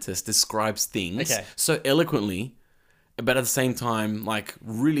scientist describes things so eloquently, but at the same time, like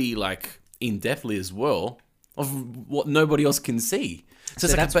really like in-depthly as well of what nobody else can see. So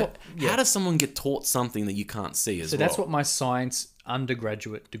it's like, how does someone get taught something that you can't see as well? So that's what my science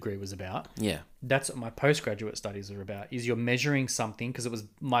undergraduate degree was about. Yeah. That's what my postgraduate studies are about, is you're measuring something, because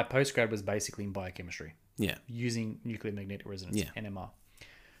my postgrad was basically in biochemistry. Yeah. Using nuclear magnetic resonance, NMR.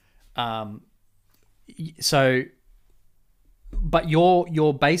 But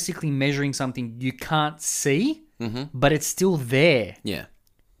you're basically measuring something you can't see, but it's still there. Yeah.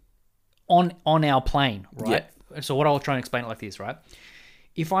 On our plane, right? Yeah. So what I'll try and explain it like this, right?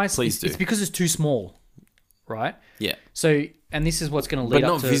 It's because it's too small, right? Yeah. So, and this is what's going to lead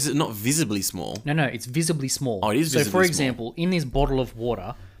up to... not visibly small. No, it's visibly small. Oh, it is visibly small. So, for example, in this bottle of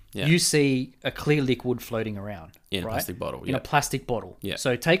water, you see a clear liquid floating around. In a plastic bottle, In a plastic bottle. Yeah.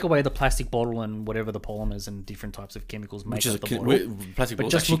 So, take away the plastic bottle and whatever the polymers and different types of chemicals make up the bottle. Plastic bottle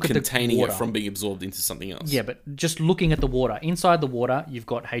is actually containing it from being absorbed into something else. Yeah, but just looking at the water. Inside the water, you've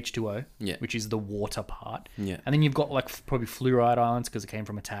got H2O, which is the water part. Yeah. And then you've got like probably fluoride ions because it came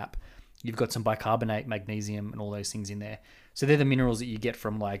from a tap. You've got some bicarbonate, magnesium, and all those things in there. So they're the minerals that you get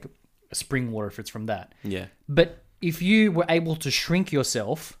from like spring water if it's from that. Yeah. But if you were able to shrink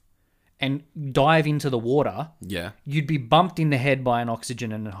yourself and dive into the water, you'd be bumped in the head by an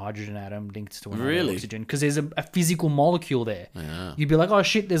oxygen and a hydrogen atom linked to another oxygen, because there's a physical molecule there. Yeah. You'd be like, oh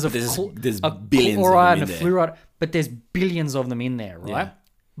shit, there's billions chloride and of them a fluoride, but there's billions of them in there, right? Yeah.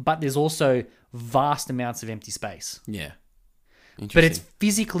 But there's also vast amounts of empty space. Yeah. But it's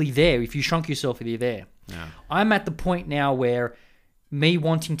physically there. If you shrunk yourself, you're there. Yeah. I'm at the point now where me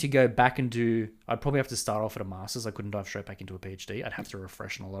wanting to go back and I'd probably have to start off at a master's. I couldn't dive straight back into a PhD. I'd have to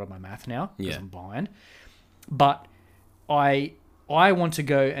refresh on a lot of my math now because I'm behind. But I want to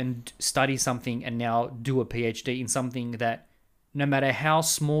go and study something and now do a PhD in something that no matter how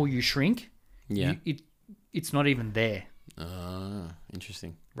small you shrink, it's not even there.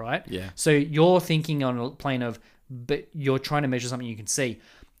 Interesting. Right? Yeah. So you're thinking on a plane of, but you're trying to measure something you can see.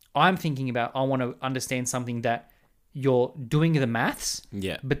 I'm thinking about, I want to understand something that you're doing the maths,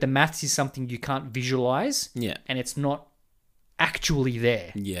 but the maths is something you can't visualize, and it's not actually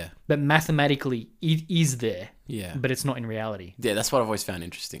there. Yeah. But mathematically, it is there. Yeah. But it's not in reality. Yeah, that's what I've always found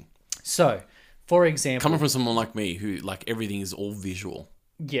interesting. So, for example... Coming from someone like me who, like, everything is all visual.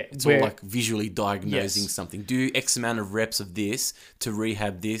 Yeah. It's all like visually diagnosing something. Do X amount of reps of this to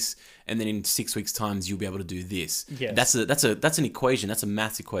rehab this, and then in 6 weeks' times you'll be able to do this. Yes. That's an equation. That's a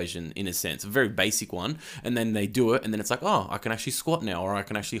maths equation in a sense, a very basic one. And then they do it, and then it's like, oh, I can actually squat now, or I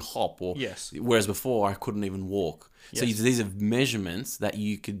can actually hop, or whereas before I couldn't even walk. So these are measurements that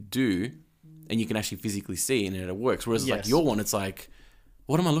you could do, and you can actually physically see, and it works. Whereas like your one, it's like,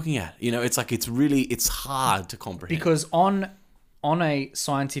 what am I looking at? You know, it's like it's hard to comprehend because on a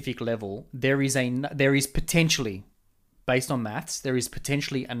scientific level, there is potentially, based on maths, there is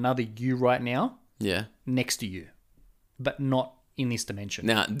potentially another you right now next to you, but not in this dimension.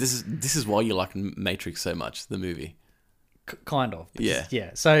 Now, this is why you like Matrix so much, the movie. Kind of. Yeah.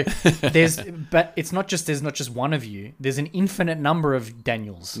 So but there's not just one of you. There's an infinite number of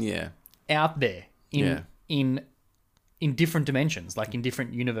Daniels out there in different dimensions, like in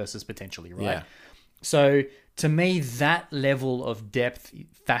different universes potentially, right? Yeah. So to me, that level of depth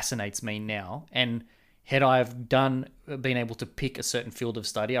fascinates me now. And had I have been able to pick a certain field of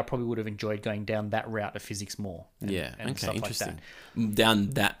study, I probably would have enjoyed going down that route of physics more. And stuff interesting. Like that.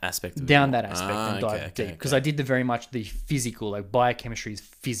 Down that aspect of and dive deep. Because I did very much the physical, like biochemistry is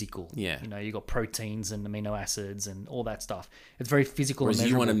physical. Yeah. You know, you got proteins and amino acids and all that stuff. It's very physical. Whereas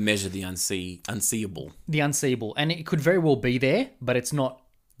you want to measure the unseeable. The unseeable. And it could very well be there, but it's not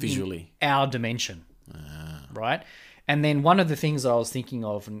visually our dimension. Right? And then one of the things I was thinking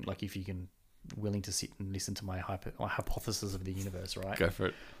of, and like if you can willing to sit and listen to my hypothesis of the universe, right? Go for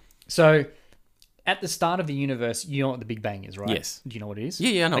it. So, at the start of the universe, you know what the Big Bang is, right? Yes. Do you know what it is?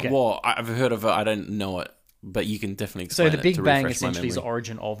 Yeah, I know. Okay. Well, I've heard of it. I don't know it, but you can definitely explain it. So, the Big Bang essentially is the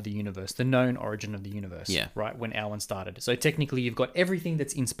origin of the universe, the known origin of the universe. Yeah. Right? When our one started. So, technically, you've got everything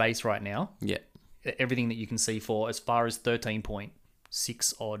that's in space right now. Yeah. Everything that you can see for as far as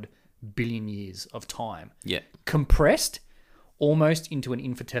 13.6 odd billion years of time. Yeah. Compressed almost into an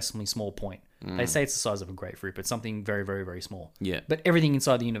infinitesimally small point. They say it's the size of a grapefruit, but something very, very, very small. Yeah. But everything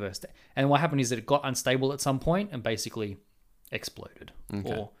inside the universe. And what happened is that it got unstable at some point and basically exploded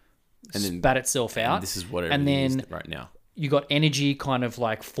or and then spat itself out. And this is what it is right now. You got energy kind of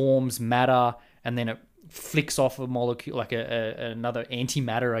like forms matter, and then it flicks off a molecule, like another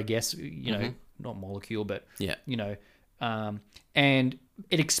antimatter, I guess. You know, not molecule, but you know, and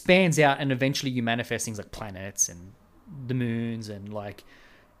it expands out, and eventually you manifest things like planets and the moons and like,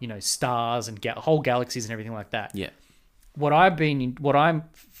 you know, stars and whole galaxies and everything like that. Yeah. What I'm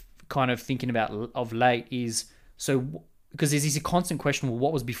kind of thinking about of late is, so because there's this constant question, well,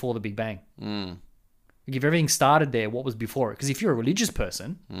 what was before the Big Bang? Like if everything started there, what was before it? Because if you're a religious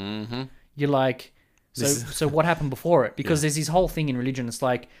person, you're like, so what happened before it? Because there's this whole thing in religion. It's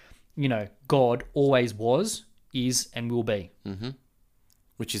like, you know, God always was, is, and will be.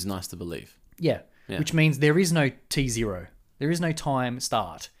 Which is nice to believe. Yeah. Which means there is no T0. There is no time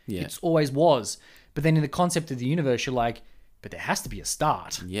start. Yeah. It always was. But then in the concept of the universe, you're like, but there has to be a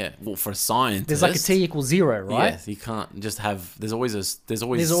start. Yeah. Well, for a scientist, there's like a T equals 0, right? Yes. You can't just have. There's always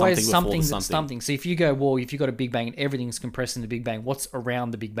something. Something. So if you go, well, if you got a Big Bang and everything's compressed in the Big Bang, what's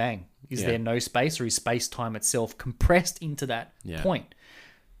around the Big Bang? Is there no space, or is space time itself compressed into that point?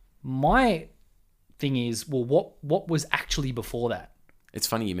 My thing is, well, what was actually before that? It's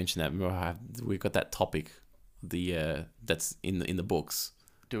funny you mentioned that. We've got that topic, that's in the books.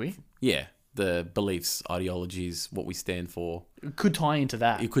 Do we? Yeah, the beliefs, ideologies, what we stand for. It could tie into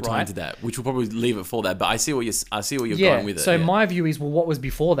that. It could tie into that, which we'll probably leave it for that. But I see what you're going with it. So my view is, well, what was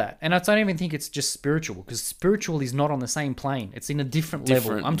before that? And I don't even think it's just spiritual, because spiritual is not on the same plane. It's in a different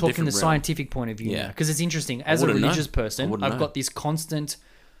level. I'm talking the scientific point of view now, because it's interesting. As a religious person, I've got this constant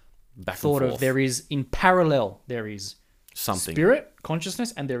thought of there is something, spirit,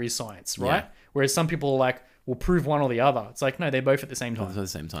 consciousness, and there is science, right? Whereas some people are like, we'll prove one or the other. It's like, no, they're both at the same time. At the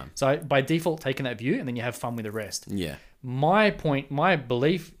same time. So by default, taking that view, and then you have fun with the rest. Yeah. My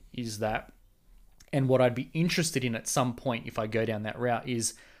belief is that, and what I'd be interested in at some point if I go down that route,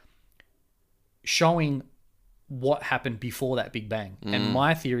 is showing what happened before that Big Bang. And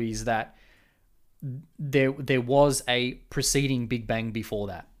my theory is that there was a preceding Big Bang before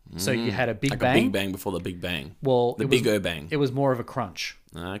that. So you had a Big Bang. A Big Bang before the Big Bang. Well, the Big Bang. It was more of a crunch.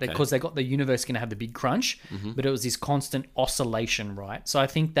 Okay. Because they got the universe going to have the big crunch, but it was this constant oscillation, right? So I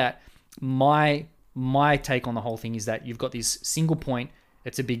think that my take on the whole thing is that you've got this single point,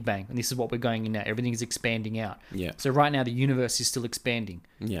 it's a Big Bang, and this is what we're going in now. Everything is expanding out. Yeah. So right now the universe is still expanding.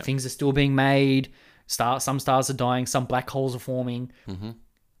 Yeah. Things are still being made. Some stars are dying. Some black holes are forming.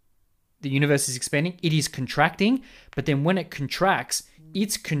 The universe is expanding. It is contracting, but then when it contracts,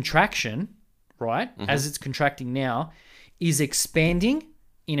 its contraction, right, as it's contracting now, is expanding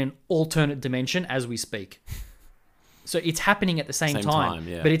in an alternate dimension as we speak. So it's happening at the same time,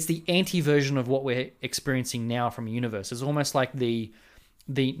 but it's the anti-version of what we're experiencing now from a universe. It's almost like the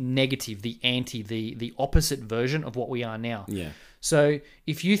negative, the anti, the opposite version of what we are now. Yeah. So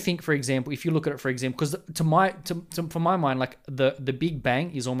if you think, for example, if you look at it, for example, because for my mind, like the Big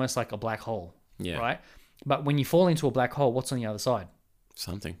Bang is almost like a black hole, right? But when you fall into a black hole, what's on the other side?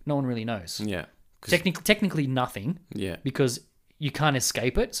 Something. No one really knows. Yeah. Technically nothing. Yeah. Because you can't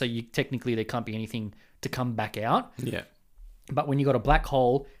escape it. So technically there can't be anything to come back out. Yeah. But when you got a black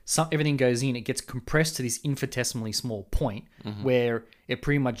hole, everything goes in. It gets compressed to this infinitesimally small point where it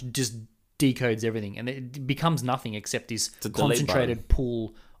pretty much just decodes everything, and it becomes nothing except this concentrated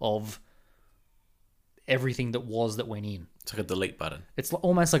pool of everything that went in. It's like a delete button. It's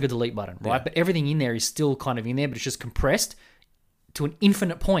almost like a delete button, right? Yeah. But everything in there is still kind of in there, but it's just compressed to an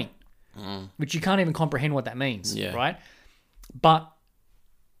infinite point, which you can't even comprehend what that means, right? But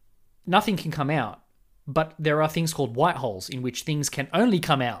nothing can come out. But there are things called white holes in which things can only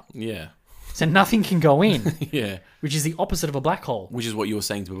come out. Yeah. So nothing can go in. Yeah. Which is the opposite of a black hole. Which is what you were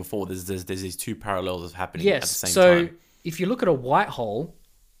saying to me before. There's these two parallels happening Yes. at the same So time. if you look at a white hole,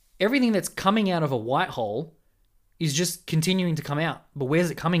 everything that's coming out of a white hole is just continuing to come out. But where's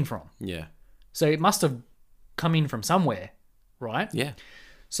it coming from? Yeah. So it must have come in from somewhere, right? Yeah.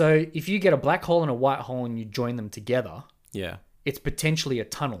 So if you get a black hole and a white hole and you join them together, Yeah. it's potentially a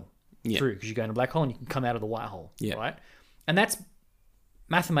tunnel through, because you go in a black hole and you can come out of the white hole, right? And that's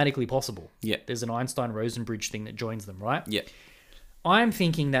mathematically possible. Yeah. There's an Einstein-Rosen bridge thing that joins them, right? Yeah. I'm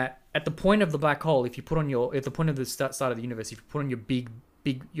thinking that at the point of the black hole, if you put on at the point of the start of the universe, if you put on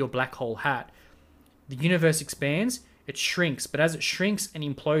your black hole hat, the universe expands, it shrinks, but as it shrinks and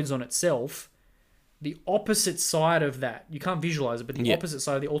implodes on itself, the opposite side of that, you can't visualize it, but the opposite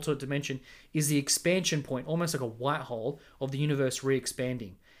side of the alternate dimension is the expansion point, almost like a white hole of the universe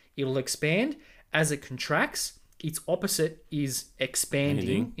re-expanding. It'll expand as it contracts. Its opposite is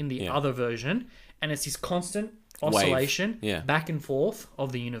expanding in the other version, and it's this constant oscillation back and forth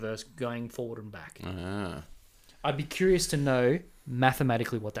of the universe going forward and back. I'd be curious to know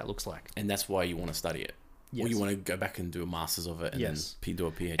mathematically what that looks like. And that's why you want to study it. Yes. Or you want to go back and do a master's of it and then do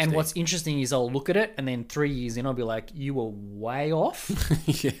a PhD. And what's interesting is I'll look at it and then 3 years in I'll be like, you were way off.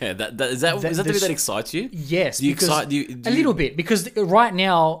 Is that the bit that excites you? Yes. A little bit. Because right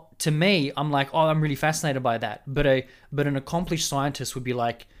now, to me, I'm like, oh, I'm really fascinated by that. But an accomplished scientist would be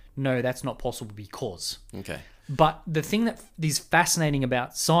like, no, that's not possible because. Okay. But the thing that is fascinating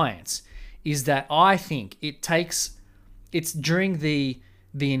about science is that I think it's during the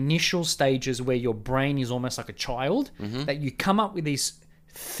initial stages where your brain is almost like a child, that you come up with these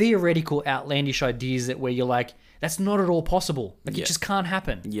theoretical outlandish ideas that where you're like, that's not at all possible. Like it just can't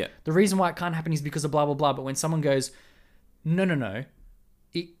happen. Yeah. The reason why it can't happen is because of blah, blah, blah. But when someone goes, no,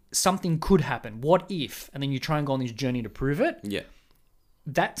 something could happen. What if? And then you try and go on this journey to prove it. Yeah.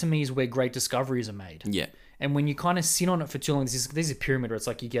 That to me is where great discoveries are made. Yeah. And when you kind of sit on it for too long, there's a pyramid where it's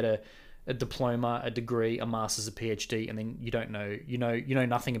like you get a diploma, a degree, a master's, a PhD, and then you don't know, you know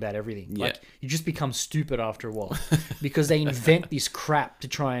nothing about everything. Yeah. Like you just become stupid after a while because they invent this crap to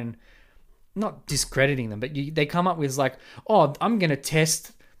try and, not discrediting them, but they come up with like, oh, I'm going to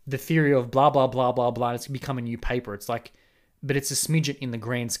test the theory of blah, blah, blah, blah, blah. It's become a new paper. It's like, but it's a smidget in the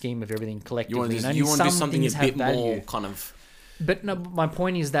grand scheme of everything collectively. You want to do something a bit more kind of... But no, my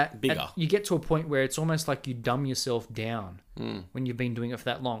point is that bigger. You get to a point where it's almost like you dumb yourself down when you've been doing it for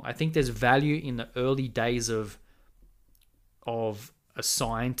that long. I think there's value in the early days of a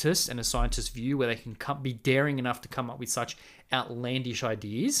scientist and a scientist's view where they can be daring enough to come up with such outlandish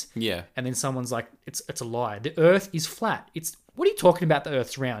ideas. Yeah. And then someone's like, it's a lie. The Earth is flat. What are you talking about? The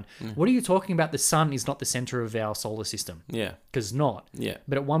Earth's round. What are you talking about? The sun is not the center of our solar system. Yeah. Because not. Yeah.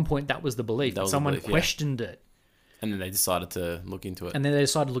 But at one point that was the belief. Someone questioned it. And then they decided to look into it. And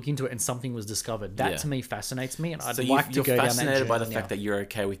something was discovered. That to me fascinates me, and I'd like to go down that journey. You're fascinated by the fact that you're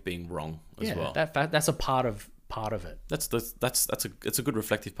okay with being wrong as well. That's a part of it. It's a good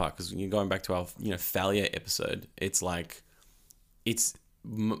reflective part, because you're going back to our failure episode. It's like it's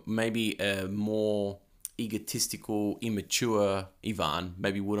maybe a more egotistical, immature Ivan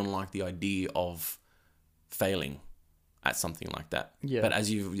maybe wouldn't like the idea of failing at something like that. Yeah. But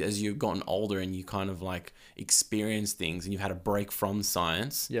as you've gotten older and you kind of like experience things and you've had a break from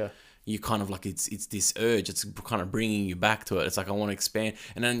science, you kind of like it's this urge. It's kind of bringing you back to it. It's like, I want to expand.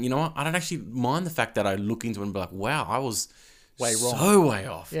 And then, you know what? I don't actually mind the fact that I look into it and be like, wow, I was way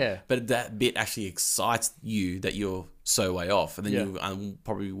off. Yeah. But that bit actually excites you that you're so way off, and then you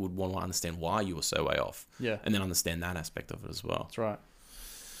probably would want to understand why you were so way off. Yeah. And then understand that aspect of it as well. That's right.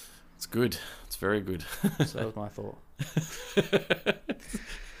 It's good. It's very good. So that was my thought.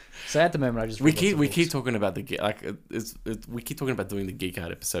 So at the moment, I just we keep talking about we keep talking about doing the Geek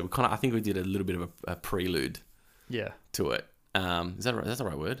Out episode. I think we did a little bit of a prelude. Yeah. To it. Is that right? That's the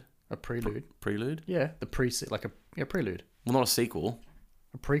right word? A prelude. Prelude. Yeah. The prelude. Well, not a sequel.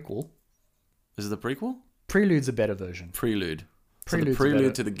 A prequel. Is it the prequel? Prelude's a better version. Prelude. So the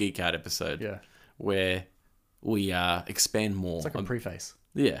prelude to the Geek Out episode. Yeah. Where we expand more. It's like a preface.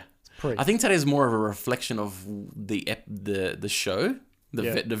 Yeah. I think today is more of a reflection of the show,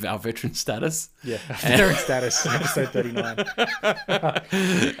 our veteran status. Yeah, veteran status, episode 39.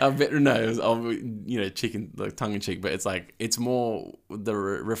 Chicken, like tongue in cheek, but it's like it's more the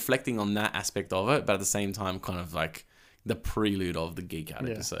reflecting on that aspect of it, but at the same time, kind of like the prelude of the Geek Out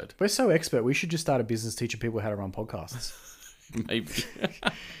episode. We're so expert. We should just start a business teaching people how to run podcasts. Maybe.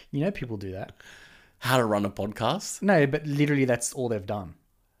 People do that. How to run a podcast? No, but literally that's all they've done.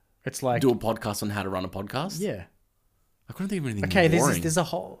 It's like... Do a podcast on how to run a podcast? Yeah. I couldn't think of anything Okay, boring. there's a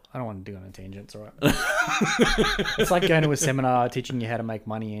whole... I don't want to do it on a tangent, it's all right. It's like going to a seminar teaching you how to make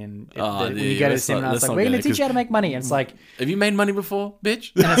money, and when you go to a seminar, it's like, we're going to teach you how to make money. And it's like... Have you made money before,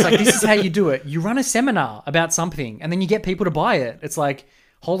 bitch? And it's like, this is how you do it. You run a seminar about something, and then you get people to buy it. It's like,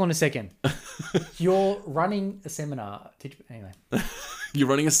 hold on a second. You're running a seminar. Anyway. You're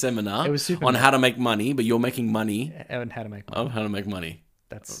running a seminar on how to make money, but you're making money. And how to make money. On how to make money.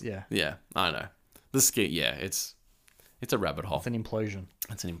 That's, yeah. Yeah, I know. The ski, yeah, it's a rabbit hole. It's an implosion.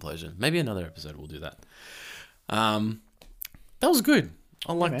 It's an implosion. Maybe another episode we'll do that. That was good.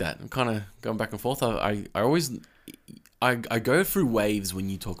 I like that. I'm kind of going back and forth. I always... I go through waves when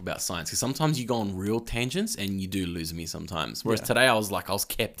you talk about science, because sometimes you go on real tangents and you do lose me sometimes. Whereas today I was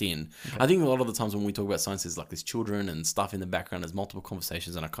kept in. Okay. I think a lot of the times when we talk about science, there's like there's children and stuff in the background. There's multiple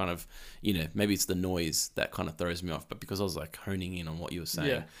conversations, and I kind of, maybe it's the noise that kind of throws me off. But because I was like honing in on what you were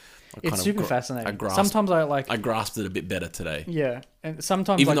saying, it's super fascinating. Sometimes I grasped it a bit better today. Yeah, and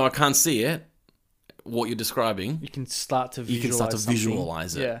sometimes even though I can't see it, what you're describing, you can start to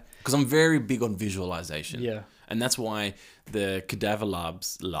visualize it. Yeah, because I'm very big on visualization. Yeah. And that's why the cadaver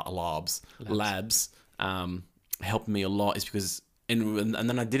labs helped me a lot. Is because and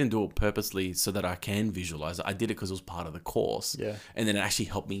then I didn't do it purposely so that I can visualize it. I did it because it was part of the course. Yeah. And then it actually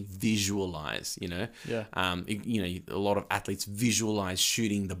helped me visualize. Yeah. A lot of athletes visualize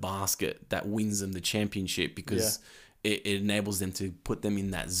shooting the basket that wins them the championship because it enables them to put them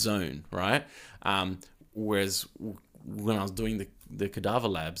in that zone, right? Whereas when I was doing the cadaver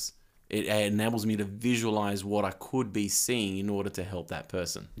labs, it enables me to visualize what I could be seeing in order to help that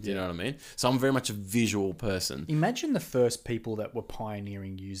person. Do you know what I mean? So I'm very much a visual person. Imagine the first people that were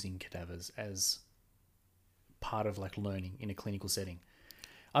pioneering using cadavers as part of like learning in a clinical setting.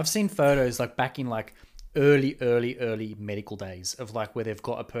 I've seen photos like back in like early medical days of like where they've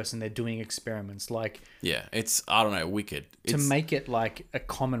got a person, they're doing experiments like... Yeah, it's, I don't know, wicked. To make it like a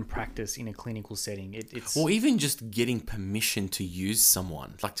common practice in a clinical setting. It's... Or even just getting permission to use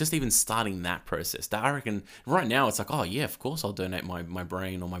someone. Like just even starting that process. That I reckon, right now it's like, oh yeah, of course I'll donate my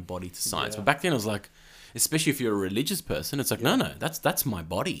brain or my body to science. But back then it was like... Especially if you're a religious person, it's like, no, that's my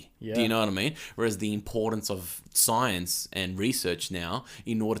body. Yeah. Do you know what I mean? Whereas the importance of science and research now,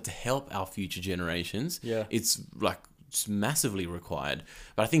 in order to help our future generations, it's like it's massively required.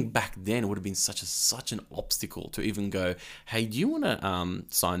 But I think back then it would have been such an obstacle to even go, hey, do you want to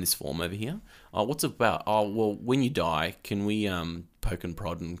sign this form over here? Oh, what's it about? Oh, well, when you die, can we poke and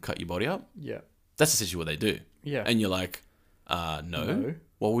prod and cut your body up? Yeah. That's essentially what they do. Yeah. And you're like, no.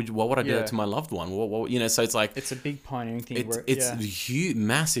 What would I do that to my loved one? So it's like... It's a big pioneering thing. It's a huge,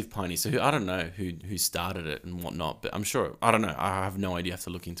 massive pioneer. So I don't know who started it and whatnot, but I'm sure... I don't know. I have no idea. I have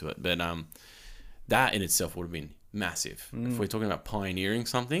to look into it. But that in itself would have been massive. If we're talking about pioneering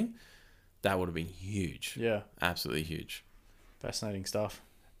something, that would have been huge. Yeah. Absolutely huge. Fascinating stuff.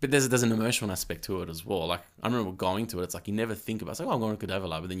 But there's an emotional aspect to it as well. Like, I remember going to it. It's like you never think about... It's like, oh, I'm going to cadaver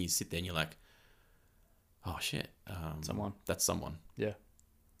lab. But then you sit there and you're like, oh, shit. Someone. That's someone. Yeah.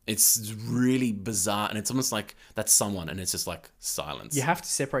 It's really bizarre, and it's almost like that's someone, and it's just like silence. You have to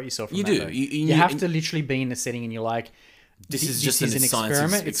separate yourself from that. You do. You have to literally be in a setting, and you're like, this is just an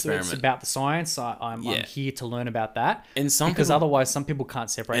experiment. It's about the science. I'm here to learn about that. And otherwise, some people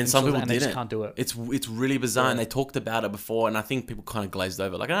can't separate and some people and they just can't do it. It's really bizarre, and they talked about it before, and I think people kind of glazed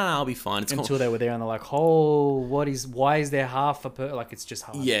over, like, I'll be fine. Until they were there, and they're like, why is there half a like, it's just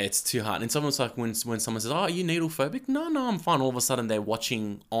hard. Yeah, it's too hard. And it's almost like when someone says, oh, are you needle phobic? No, I'm fine. All of a sudden, they're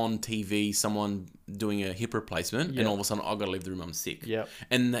watching on TV someone doing a hip replacement, and all of a sudden, I've got to leave the room, I'm sick. Yeah.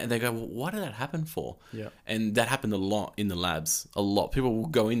 And they go, well, why did that happen for? Yeah. And that happened a lot in the labs. A lot. People will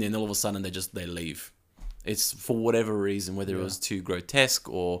go in there and all of a sudden they leave. It's for whatever reason, whether it was too grotesque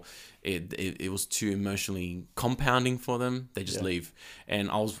or it was too emotionally compounding for them, they just leave. And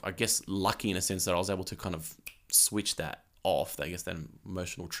I was, I guess, lucky in a sense that I was able to kind of switch that off, I guess, that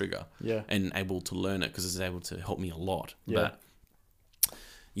emotional trigger. Yeah. And able to learn it because it's able to help me a lot. Yeah. But,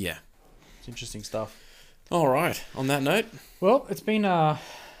 yeah. It's interesting stuff. All right. On that note. Well, it's been a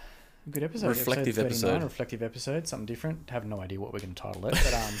good episode. Reflective episode. Reflective episode. Something different. I have no idea what we're going to title it.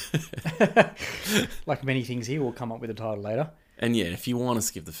 But like many things here, we'll come up with a title later. And yeah, if you want to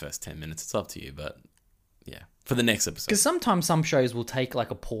skip the first 10 minutes, it's up to you. But yeah, for the next episode. Because sometimes some shows will take like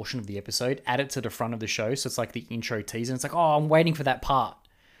a portion of the episode, add it to the front of the show. So it's like the intro teaser. And it's like, oh, I'm waiting for that part.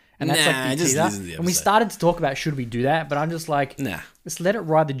 And that's like the teaser. And we started to talk about should we do that, but I'm just like, let's let it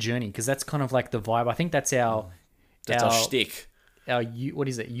ride the journey because that's kind of like the vibe. I think that's our shtick. What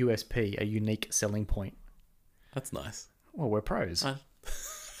is it? USP, a unique selling point. That's nice. Well, we're pros.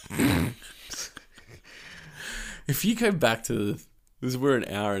 If you go back to this, we're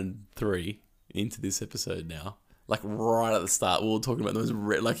an hour and 3 into this episode now. like right at the start, we were talking about those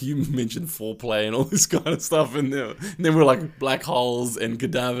like you mentioned foreplay and all this kind of stuff, and then we're like black holes and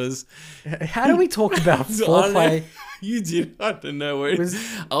cadavers. How do we talk about foreplay? You did. I don't know. I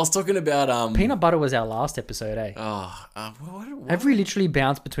was talking about peanut butter was our last episode, eh? What? Have we literally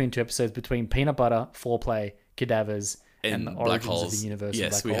bounced between 2 episodes between peanut butter, foreplay, cadavers, and the black origins holes of the universe? Yes,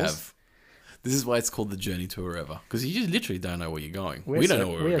 and black we holes? have. This is why it's called the journey to wherever, because you just literally don't know where you're going. We don't know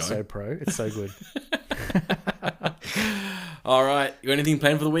where we're going. We are so pro. It's so good. All right, you got anything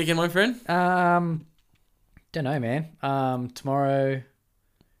planned for the weekend, my friend? Don't know, man. Tomorrow,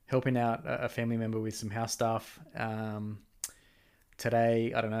 helping out a family member with some house stuff.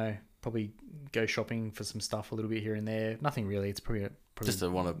 Today, I don't know. Probably go shopping for some stuff a little bit here and there. Nothing really. It's probably just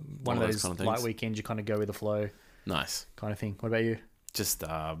one of those kind of things. Light weekends. You kind of go with the flow. Nice kind of thing. What about you? Just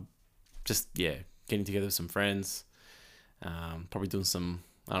getting together with some friends. Probably doing some,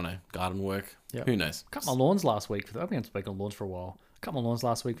 I don't know, garden work. Yep. Who knows? Cut my lawns last week. I've been spoken on lawns for a while. Cut my lawns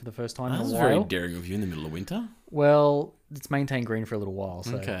last week for the first time in a while. That was very daring of you in the middle of winter. Well, it's maintained green for a little while,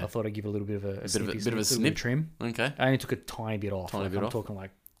 so I thought I'd give it a little bit of a bit of a snip trim. Okay. I only took a tiny bit off. I'm talking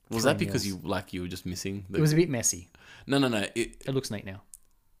like. Was that because you were just missing? It was a bit messy. No. It looks neat now.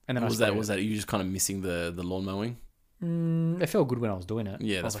 And then was that you just kind of missing the lawn mowing? It felt good when I was doing it.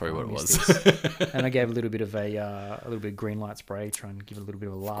 Yeah, that's probably what it was. And I gave a little bit of green light spray, try and give it a little bit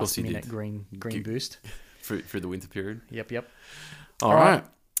of a last minute green boost through the winter period. Yep. All right.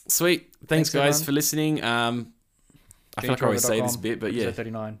 Sweet. Thanks guys everyone for listening. I feel like I always say this bit, but yeah. Episode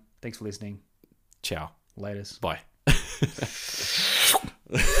 39. Thanks for listening. Ciao. Laters. Bye.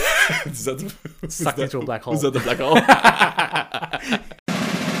 Sucked into a black hole. Was that the black hole?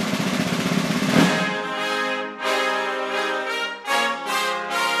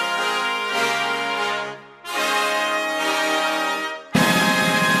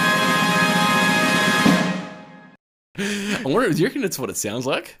 I wonder, do you reckon it's what it sounds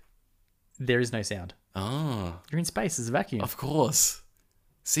like? There is no sound. Oh. You're in space. It's a vacuum. Of course.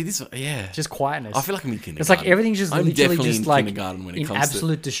 See this? Yeah. Just quietness. I feel like I'm in kindergarten. It's like everything's just literally just like when it in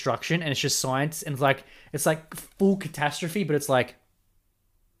absolute destruction, and it's just science, and it's like full catastrophe, but it's like,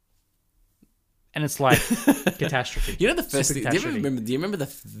 and it's like catastrophe. You know the first thing, do you remember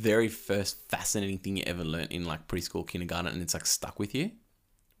the very first fascinating thing you ever learned in like preschool, kindergarten, and it's like stuck with you?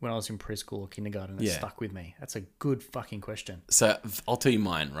 When I was in preschool or kindergarten, it stuck with me. That's a good fucking question. So I'll tell you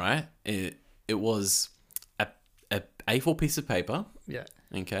mine, right? It was a A4 piece of paper. Yeah.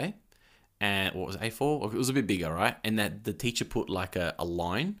 Okay. And what was it, A4? It was a bit bigger, right? And that the teacher put like a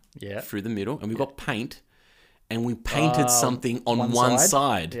line through the middle, and we got paint, and we painted something on one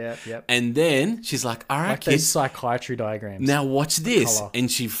side. Yeah. And then she's like, all right, like kids. Those psychiatry diagrams. Now watch this. And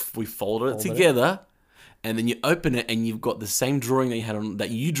we folded it together. And then you open it, and you've got the same drawing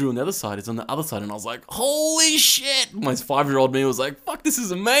that you drew on the other side. It's on the other side, and I was like, "Holy shit!" My 5-year-old me was like, "Fuck, this is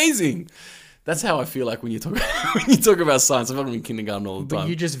amazing." That's how I feel like when you talk about science. I've been in kindergarten all the time. But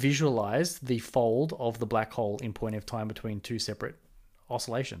you just visualized the fold of the black hole in point of time between two separate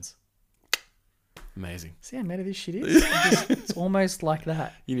oscillations. Amazing. See how meta this shit is? It's almost like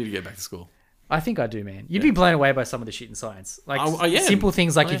that. You need to get back to school. I think I do, man. You'd be blown away by some of the shit in science. Like simple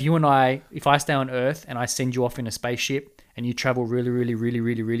things like if I stay on Earth and I send you off in a spaceship and you travel really, really, really,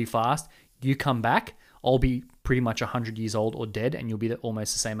 really, really fast, you come back, I'll be pretty much 100 years old or dead, and you'll be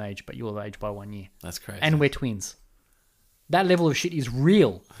almost the same age, but you'll age by 1 year. That's crazy. And we're twins. That level of shit is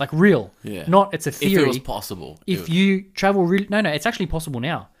real. Like real. Yeah. Not, it's a theory. If it was possible. If you travel really... No, it's actually possible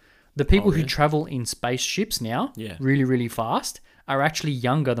now. The people who travel in spaceships now, really, really fast, are actually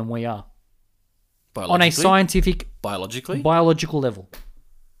younger than we are. On a scientific... Biological level.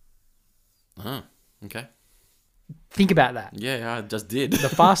 Oh, okay. Think about that. Yeah, I just did. The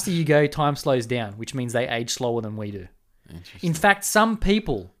faster you go, time slows down, which means they age slower than we do. In fact, some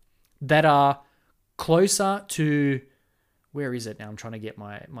people that are closer to... Where is it now? I'm trying to get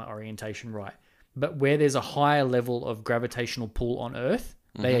my orientation right. But where there's a higher level of gravitational pull on Earth,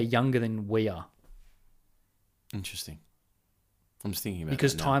 they are younger than we are. Interesting. I'm just thinking about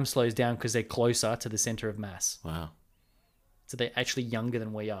because time slows down because they're closer to the center of mass. Wow. So they're actually younger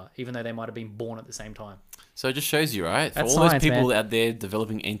than we are, even though they might have been born at the same time. So it just shows you, right? That's for all science, those people man. out there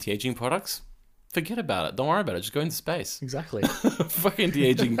developing anti-aging products, forget about it. Don't worry about it. Just go into space. Exactly. Fuck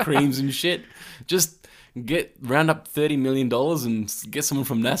anti-aging creams and shit. Just round up $30 million and get someone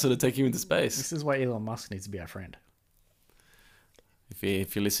from NASA to take you into space. This is why Elon Musk needs to be our friend.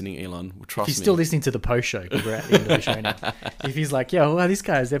 If you're listening, Elon, trust me. If he's still listening to the post show, because we're at the end of the show now. If he's like, yo, wow, this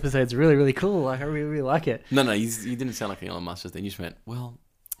guy's episode's really, really cool. Like, I really, really like it. No, you didn't sound like Elon Musk just then. You just went, well,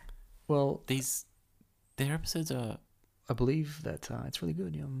 their episodes are... I believe that it's really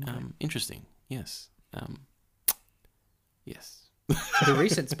good. interesting, yes. Yes. The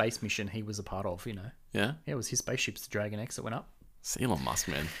recent space mission he was a part of, you know. Yeah? Yeah, it was his spaceship's the Dragon X that went up. It's Elon Musk,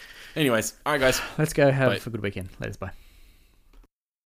 man. Anyways, all right, guys. Let's go have a good weekend. Laters, bye.